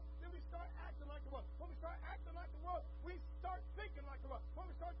the world, then we start acting like the world. When we start acting like the world, we start thinking like the world. When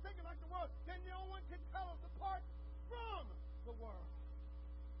we start thinking like the world, then no one can tell us apart from the world.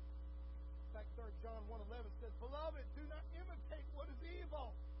 In fact, 3 John 1:11 says, Beloved, do not imitate what is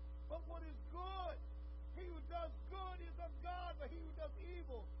evil, but what is good. He who does good is of God, but he who does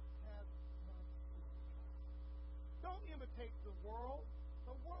evil has not seen God. imitate the world.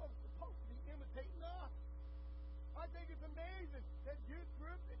 The world is supposed to be imitating us. I think it's amazing that youth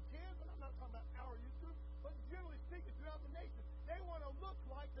groups and kids, and I'm not talking about our youth group, but generally speaking throughout the nation, they want to look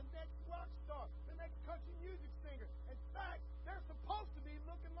like the next rock star, the next country music singer. In fact, they're supposed to be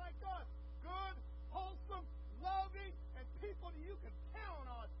looking like us. Good, wholesome, loving, and people that you can count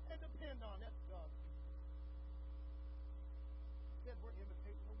on and depend on. That's God. Instead, we're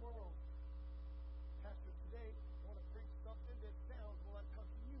imitating the world. Pastor today want to preach something that sounds more like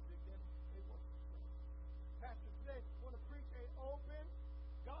country music than they want to say. Pastor today want to preach an open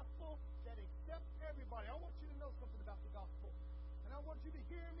gospel that accepts everybody. I want you to know something about the gospel. And I want you to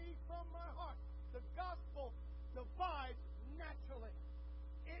hear me from my heart. The gospel divides naturally.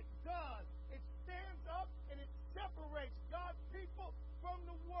 It does. It stands up and it separates God's people from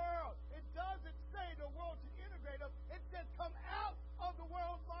the world. It doesn't say the world should integrate us. It says come out of the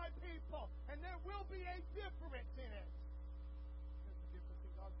world, my people. And there will be a difference in it. There's a difference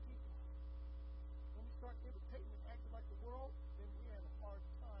in God's people. When we start imitating and acting like the world, then we have a hard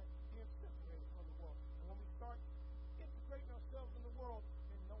time being separated from the world. And when we start integrating ourselves in the world,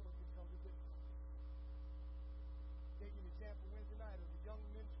 then no one can tell the difference. I gave you an example Wednesday night of the Young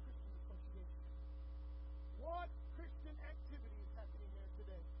Men's Christian Association. What Christian activity is happening there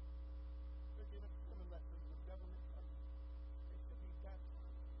today? They're giving swimming lessons with government funding. They should be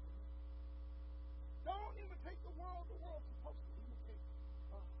baptized. Don't imitate the world. The world's supposed to imitate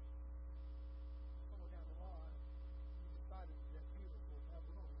us. Somewhere down the line, we decided that Peter will have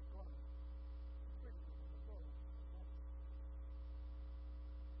their own garment. Pretty in the clothes.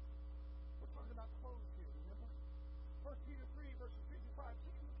 We're talking about clothes here, remember? 1 Peter 3, verses 3 through 5.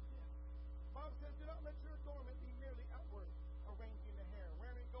 Take a look at this. The Bible says, do not let your adornment be merely outward, arranging the hair,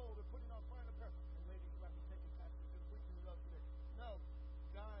 wearing gold, or putting on fine apparel. And ladies, you might be taking pastors and preaching it up today. No,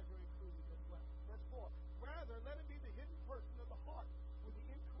 guys are included as well. Verse 4. Rather, let it be the hidden person of the heart, with the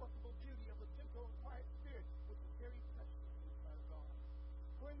incorruptible beauty of a gentle and quiet spirit, which is very precious in the sight of God.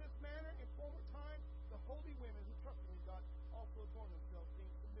 For in this manner, in former times, the holy women who trusted in God also adorned themselves,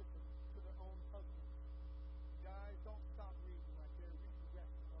 being submissive to their own husbands. Guys, don't stop reading right there. Read the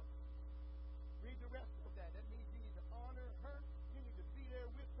rest of it. Read the rest of that. That means you need to honor her. You need to be there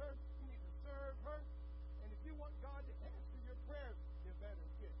with her. You need to serve her. And if you want God to answer your prayers, you better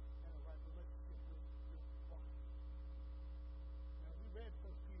get in a right relationship with your wife. Now, we read 1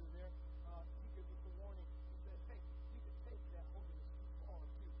 Peter there. He gives us a warning. He says, hey, you can take that holiness too far,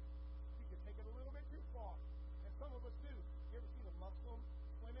 too. You can take it a little bit too far. And some of us do. You ever seen a Muslim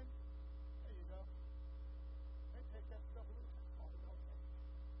women? There you go. They take that stuff a little too far, don't they?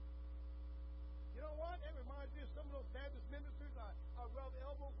 You know what? It reminds me of some of those Baptist ministers I rub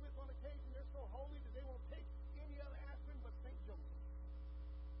elbows with on occasion. They're so holy that they won't take any other aspirin but St. Joseph.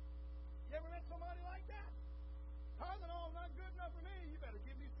 You ever met somebody like that? Tylenol's not good enough for me. You better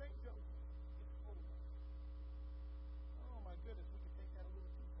give me St. Joseph. It's holy. Oh, my goodness. We can take that a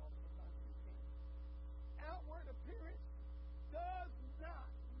little too far. Sometimes we can. Outward appearance does not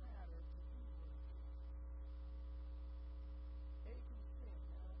matter to inward appearance. Achan sin.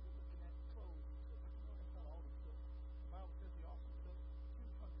 Now, we're looking at clothes. So, but you know, that's not all he took. The Bible says he also took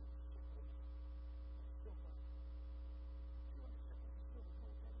 200 shekels of silver. 200 shekels of silver. You know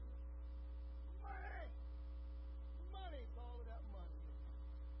what that is? Money! Money! It's all about money.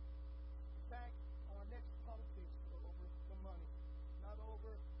 In fact, our next politics are over the money. Not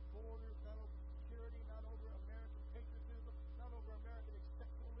over borders, not over security, not over American patriotism, not over American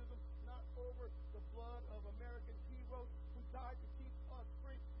exceptionalism, not over the blood of American heroes who died to keep us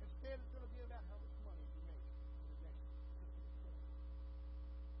free. Instead, it's going to be about how much money you make in the next 50 years.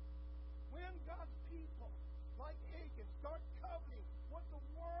 When God's people, like Achan, start coveting what the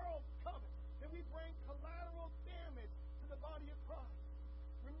world covets, then we bring collateral damage to the body of Christ.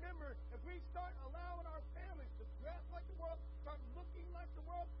 Remember, if we start allowing our families to dress like the world, start looking like the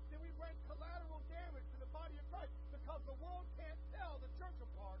world, then we bring collateral damage to the body of Christ, because the world can't tell the church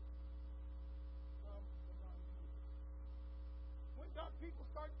apart from the non-believers. When God's people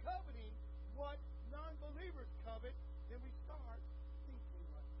start coveting what non-believers covet, then we start thinking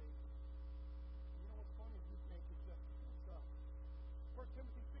like they do. You know what's funny? We think it's just us. 1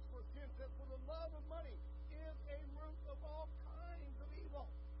 Timothy 6, verse 10 says, for the love of money is a root of all kinds of evil,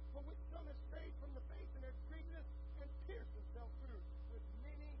 for which some have strayed from the faith and have greediness and pierced themselves through with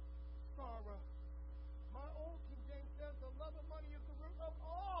many sorrows. My old King James says the love of money is the root of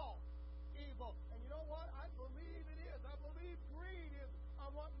all evil. And you know what? I believe it is. I believe greed is. I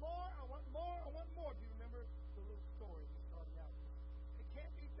want more, I want more, I want more. Do you remember the little story we started out with? It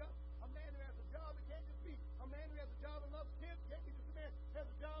can't be just a man who has a job. It can't just be a man who has a job and loves kids. It can't be just a man who has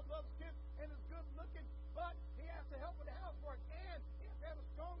a job, loves kids, and is good looking, but he has to help with the housework, and he has to have a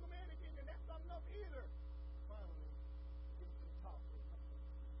strong managing, and that's not enough either. Finally, he gets to the top.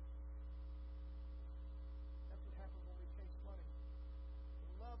 That's what happens when we chase money.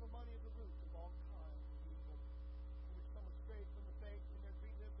 The love of money is the root of all kinds of evil, in which some astray from the faith, and their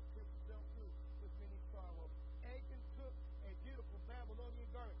greed lives and pierce themselves through with many sorrows. Achan took a beautiful Babylonian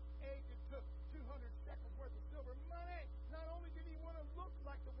garment. Achan took 200 shekels worth of silver money. Not only did he want to look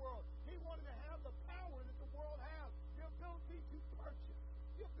like the world, he wanted to have the power that the world has, the ability to purchase,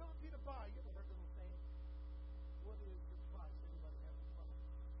 the ability to buy. You ever heard them saying, what is the price? Anybody have a price?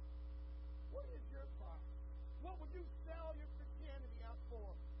 What is your price? What would you sell your Christianity out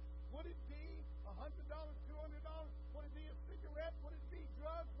for? Would it be $100, $200? Would it be a cigarette? Would it be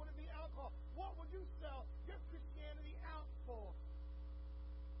drugs? Would it be alcohol? What would you sell your Christianity out for?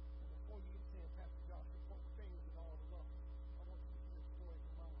 And before you get saying, Pastor Josh, what things and all the love, I want you to hear a story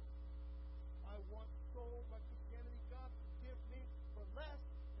from my life. I once sold my Christianity. God forgive me for less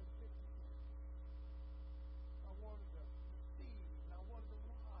than 50 cents. I wanted to receive, and I wanted to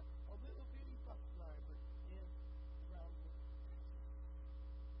ride a little bitty bus driver in Brownwood, Texas.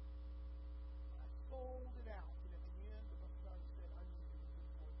 I sold it out, and at the end, the bus driver said, I need you to put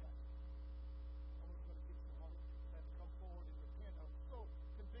forward that. I was going to get some money. I had to come forward and repent. I was so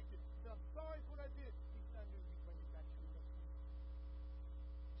convicted. I'm sorry for what I did. He said, I knew you'd bring it back to me next week.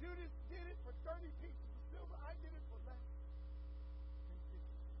 Judas did it for 30 pieces of silver. I did it for less than 50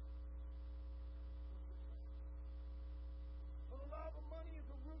 cents. For the love of money is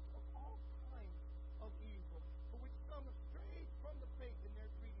the root of all kinds of evil, for which some have strayed from the faith in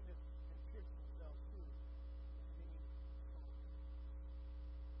their greediness and pierced themselves through with many sorrows.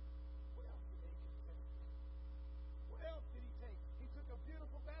 What else did Achan take? What else did he take? He took a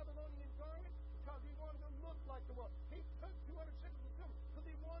beautiful Babylonian garment because he wanted to look like the world. He took 200 shekels of silver because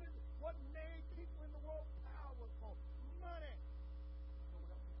he wanted what made people in the world powerful. Money. So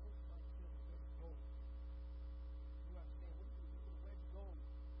what else did he take? Wedge gold. You understand? What do you do with wedge gold?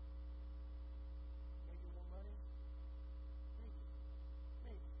 Maybe more money? Maybe.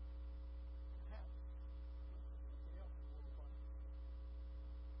 Maybe. Perhaps. Something else is more money.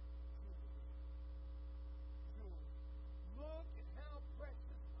 Jewelry. Look at how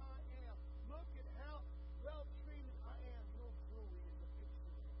precious I am. Look at how well treated I am. You know, jewelry is a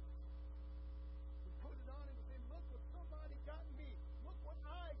picture. We put it on and we say, look what somebody got me. Look what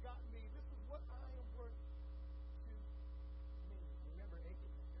I got me. This is what I am worth to me. Remember,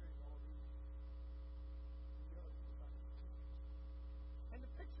 Achan was carrying all these yoke about his chest. And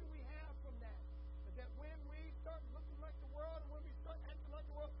the picture we have from that is that when we start looking like the world, and when we start acting like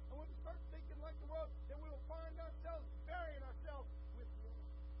the world, and when we start thinking like the world, then we will find ourselves burying ourselves with the world.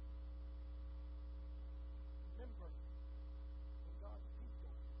 Remember, when God's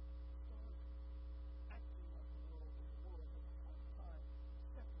people start acting like the world, and the world at the same time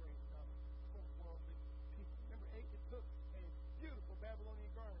separating us from worldly people. Remember, Achan took a beautiful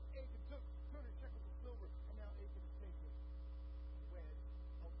Babylonian garment. Achan took 200 shekels of silver, and now Achan is taking a wedge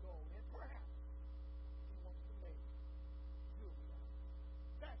of gold. And perhaps he wants to make jewelry out of it.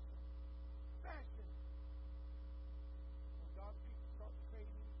 Fashion. Fashion. When God's people start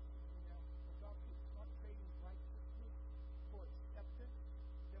trading, when God's people start trading righteousness for acceptance,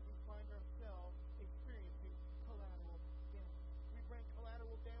 then we find ourselves experiencing collateral damage. We bring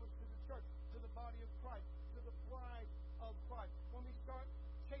collateral damage to the church, to the body of Christ, to the bride of Christ. When we start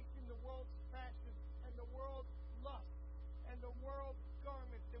chasing the world's fashion and the world's lust and the world's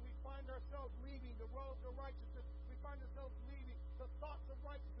garments, then we find ourselves leaving the roads of righteousness. We find ourselves leaving the thoughts of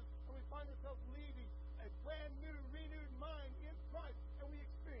righteousness, and we find ourselves leaving a brand new, renewed mind in Christ, and we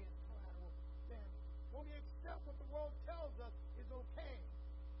experience collateral damage. When we accept what the world tells us is okay,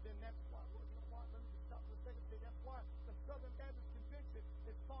 then that's why, well, you know what, let me just stop for a second and say that's why the Southern Baptist Convention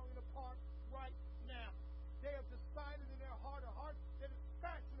is falling apart right now. They have decided in their heart of hearts that it's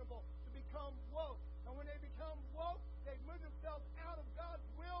fashionable to become woke. And when they become woke, they move themselves out of God's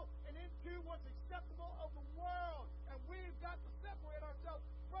will and into what's acceptable of the world. And we've got to separate ourselves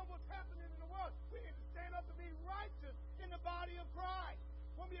from what's happening in the world. We need to stand up and be righteous in the body of Christ.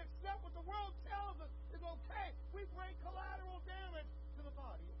 When we accept what the world tells us is okay, we bring collateral damage to the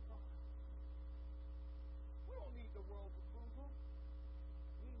body of Christ. We don't need the world's approval.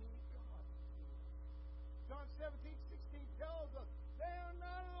 We need God's approval. John 17:16 tells us, they are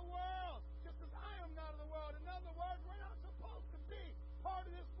not of the world, just as I am not of the world. In other words, we're not supposed to be part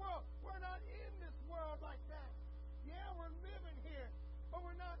of this world. We're not in this world like that. Yeah, we're living here, but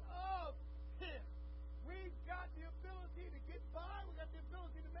we're not of here. We've got the ability to get by. We've got the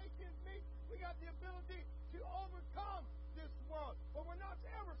ability to make ends meet. We got the ability to overcome this world. But we're not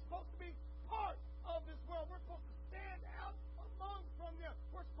ever supposed to be part of this world. We're supposed to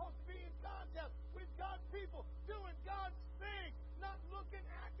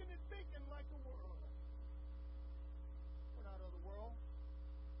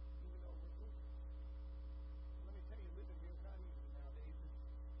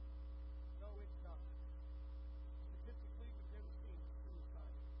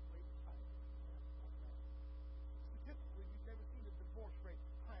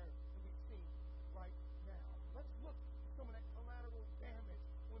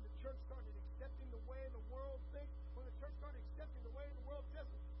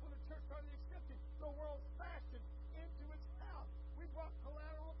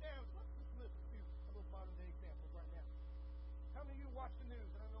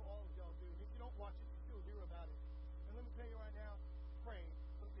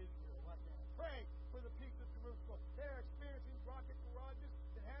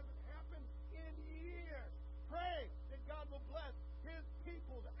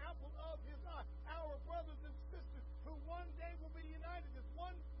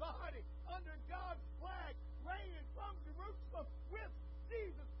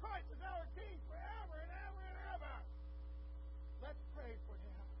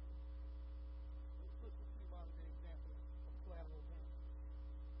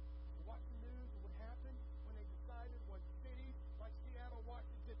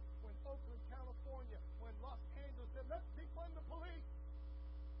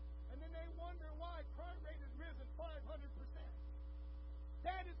and they wonder why crime rate has risen 500%.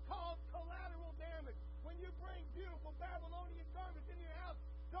 That is called collateral damage. When you bring beautiful Babylonian garments into your house,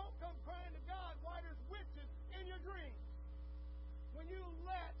 don't come crying to God why there's witches in your dreams. When you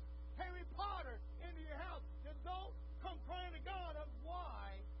let Harry Potter into your house, then don't come crying to God of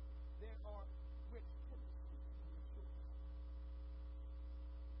why there are witches in your children.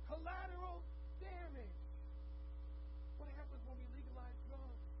 Collateral damage. What happens when we legalize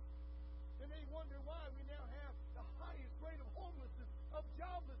drugs? And they wonder why we now have the highest rate of homelessness, of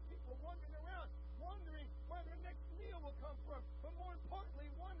jobless people wandering around, wondering where their next meal will come from, but more importantly,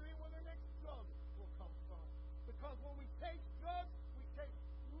 wondering where their next drug will come from. Because when we take drugs, we take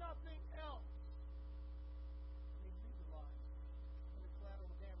nothing else. We legalize, and the collateral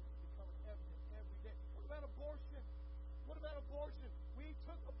damage is becoming evident every day. What about abortion? What about abortion? We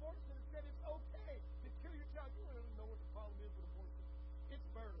took abortion and said it's okay to kill your child. You don't even know what the problem is with abortion. It's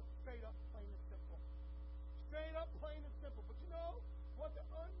murder. Straight up, plain and simple. Straight up, plain and simple. But you know what the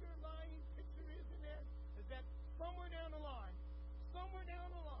underlying picture is in that? Is that somewhere down the line,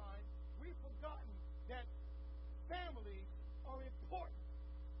 we've forgotten that families are important.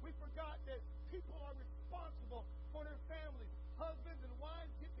 We forgot that people are responsible for their families. Husbands and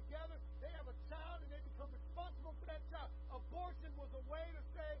wives get together, they have a child, and they become responsible for that child. Abortion was a way to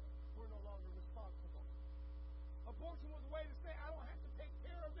say, we're no longer responsible. Abortion was a way to say, I don't have to take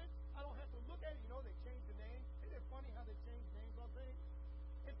care of it. I don't have to look at it. You know, they changed the name. Isn't it funny how they change names on things?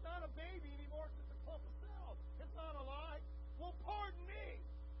 It's not a baby anymore. It's just a clump of cells. It's not alive. Well, pardon me.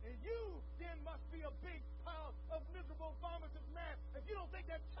 And you then must be a big pile of miserable vomit of mass if you don't think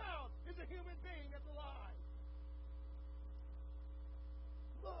that child is a human being that's alive.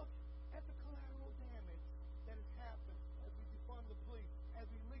 Look at the collateral damage that has happened as we defund the police, as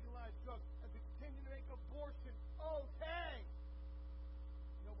we legalize drugs, as we continue to make abortion okay.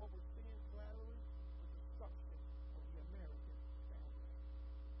 You know what we're seeing collaterally? The destruction of the American family.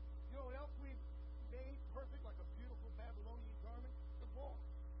 You know what else we've made perfect like a beautiful Babylonian garment? Divorce.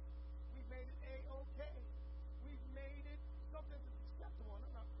 We've made it A-okay. We've made it something that's acceptable. And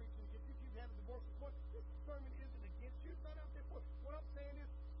I'm not preaching against you. If you've had a divorce before, this sermon isn't against you. It's not out there for it. What I'm saying is,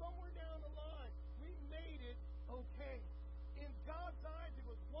 somewhere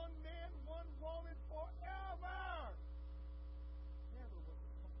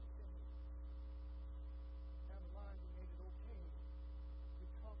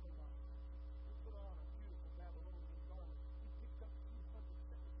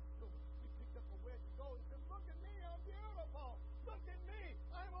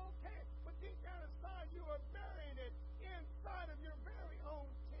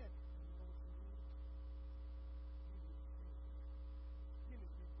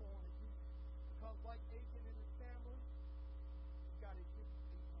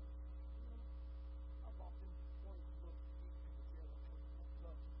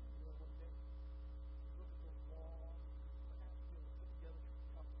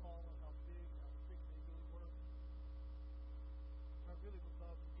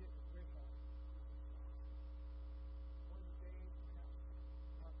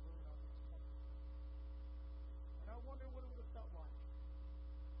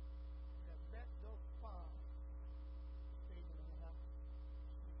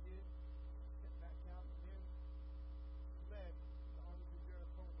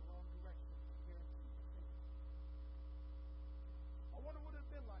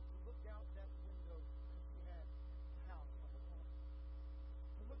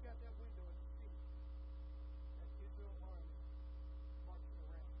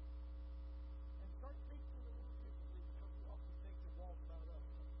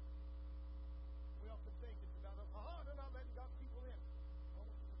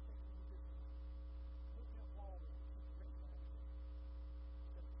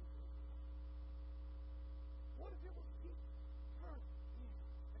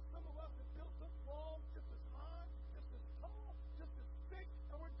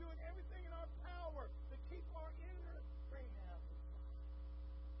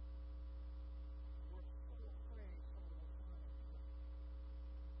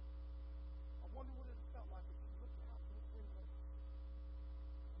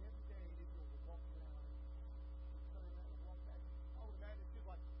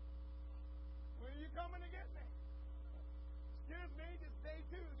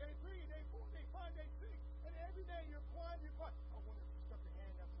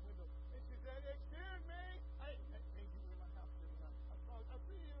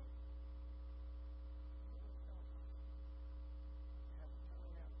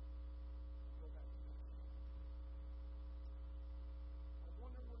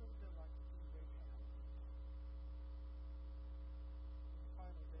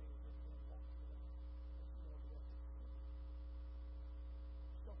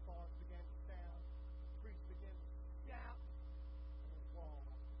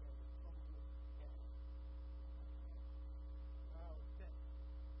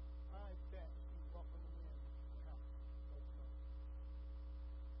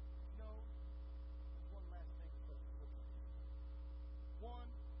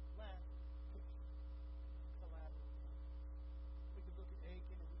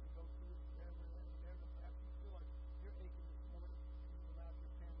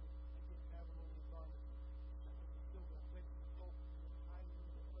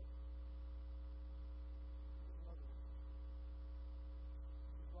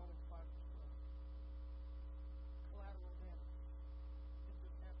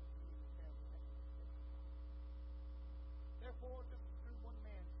For just through one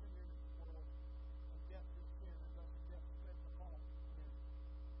man sin entered the world, and death is sin, and thus death spread to all men,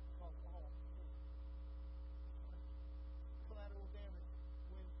 because all sin. Collateral damage.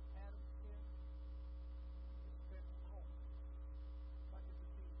 When Adam sinned, it spread to all, like a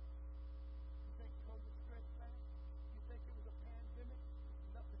disease. You think COVID spread fast? You think it was a pandemic?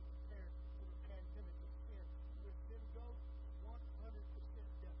 Nothing compared to the pandemic of sin. Where sin goes, 100%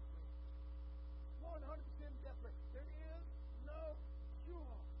 death rate. 100% death rate. There is no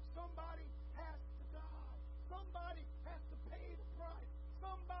cure. Somebody has to die. Somebody has to pay the price.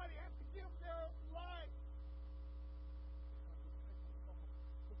 Somebody has to give their life.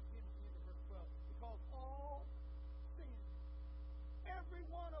 Look again at the end of verse 12. Because all sin, every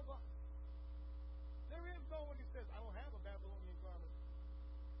one of us. There is no one who says, I don't have a Babylonian garment.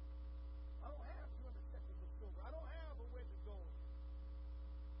 I don't have 200 shekels of silver. I don't have a wedge of gold.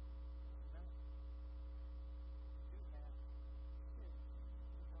 No. You do have sin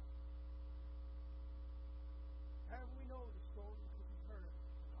to God. How do we know the story? Because you've heard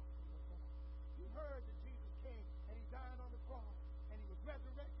the gospel before. You've heard that Jesus came and He died on the cross and He was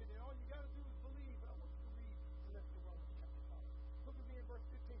resurrected, and all you got to do is believe. But I want you to read the rest of Romans chapter 5. Look at me in verse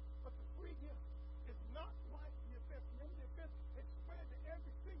 15. But the free gift is not like the offense. Remember, the offense is spread to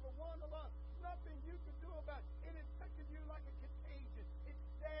every single one of us. Nothing you can do about it. It infected you like a contagion. It's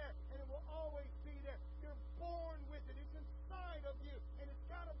there, and it will always be there. You're born with it. It's inside of you, and it's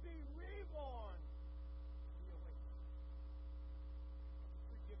got to be reborn. Be awake.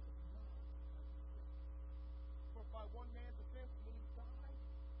 The free gift is not like the offense. For by one man's offense, many died.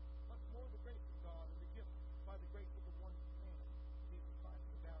 Much more the grace of God, and the gift by the grace of the one man, Jesus Christ,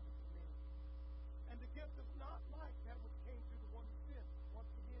 abounded to many. And the gift is not like that which came through the one who sinned.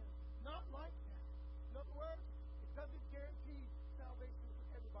 Once again, not like that. In other words, it doesn't guarantee salvation for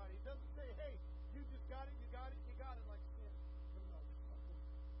everybody. It doesn't say, hey, you just got it, you got it, you got it like sin. No, there's something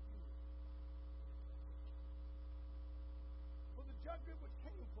unique. For the judgment which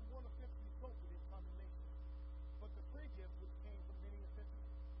came from one offense resulted in condemnation. But the free gift which came from many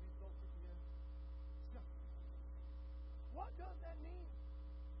offenses resulted in justice. What does that mean?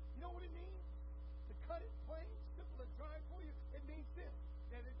 You know what it means? To cut it plain, simple, and dry for you, it means this,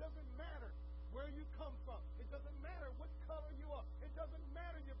 that it doesn't matter where you come from. It doesn't matter what color you are. It doesn't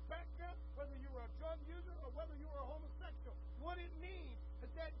matter your background, whether you were a drug user or whether you were a homosexual. What it means is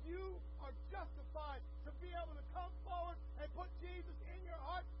that you are justified to be able to come forward and put Jesus in your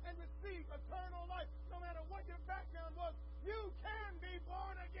heart and receive eternal life. No matter what your background was, you can be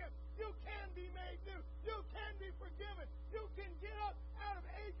born again. You can be made new. You can be forgiven. You can get up out of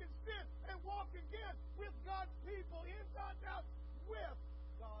age and sin and walk again with God's people, inside out, with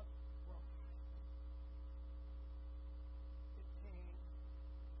God's world. It came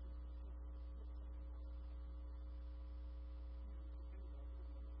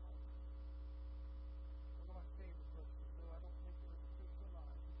one of my favorite verses, though I don't think it was preached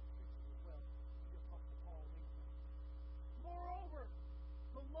alive. It's preached as well. The Apostle Paul reads it. Moreover,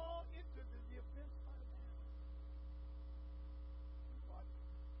 the law entered the offense by man. What?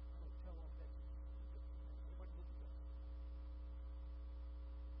 I'm going to tell on that. Everybody look at that.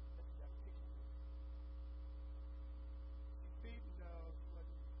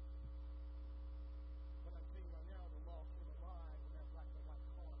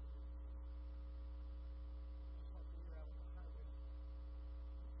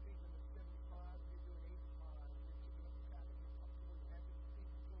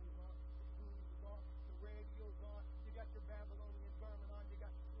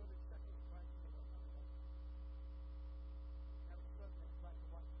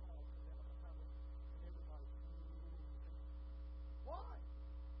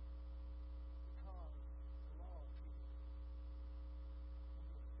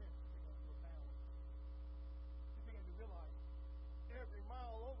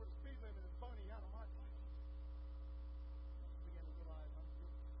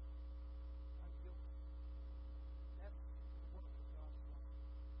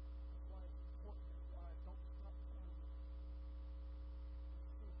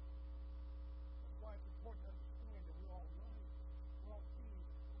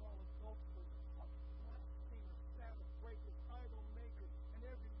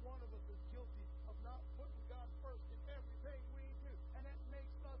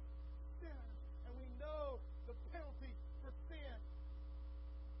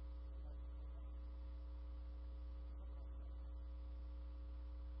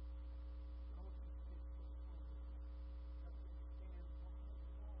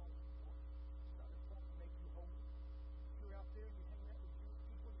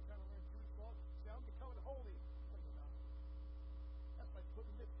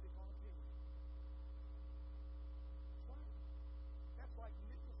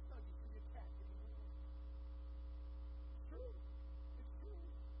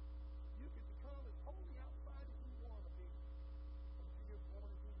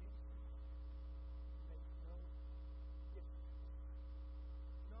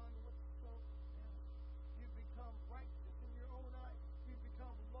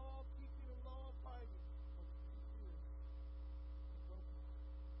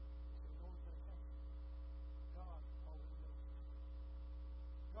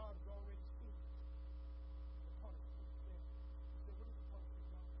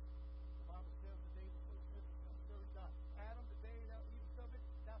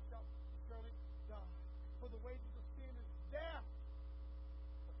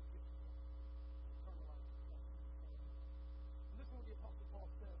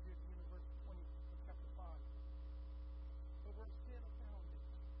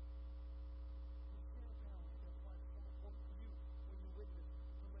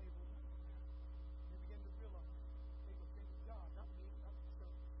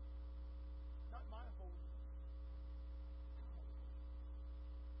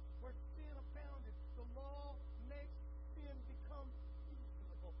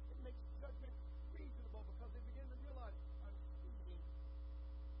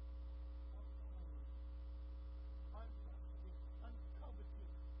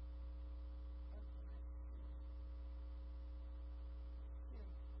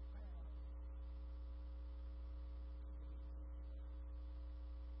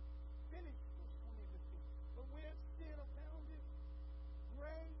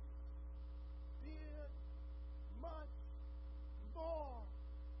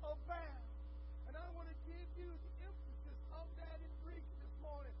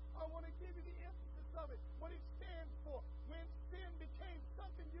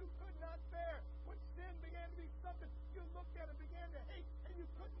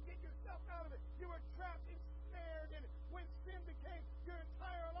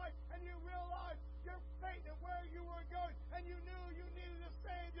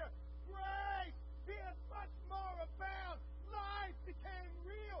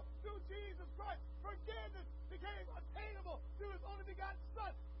 begotten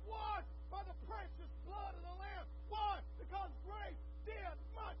Son, washed by the precious blood of the Lamb. Why? Because grace did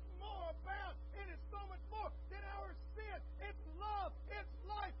much more abound. It is so much more than our sin. It's love. It's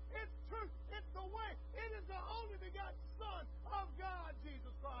life. It's truth. It's the way. It is the only begotten Son of God,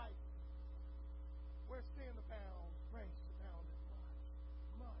 Jesus Christ.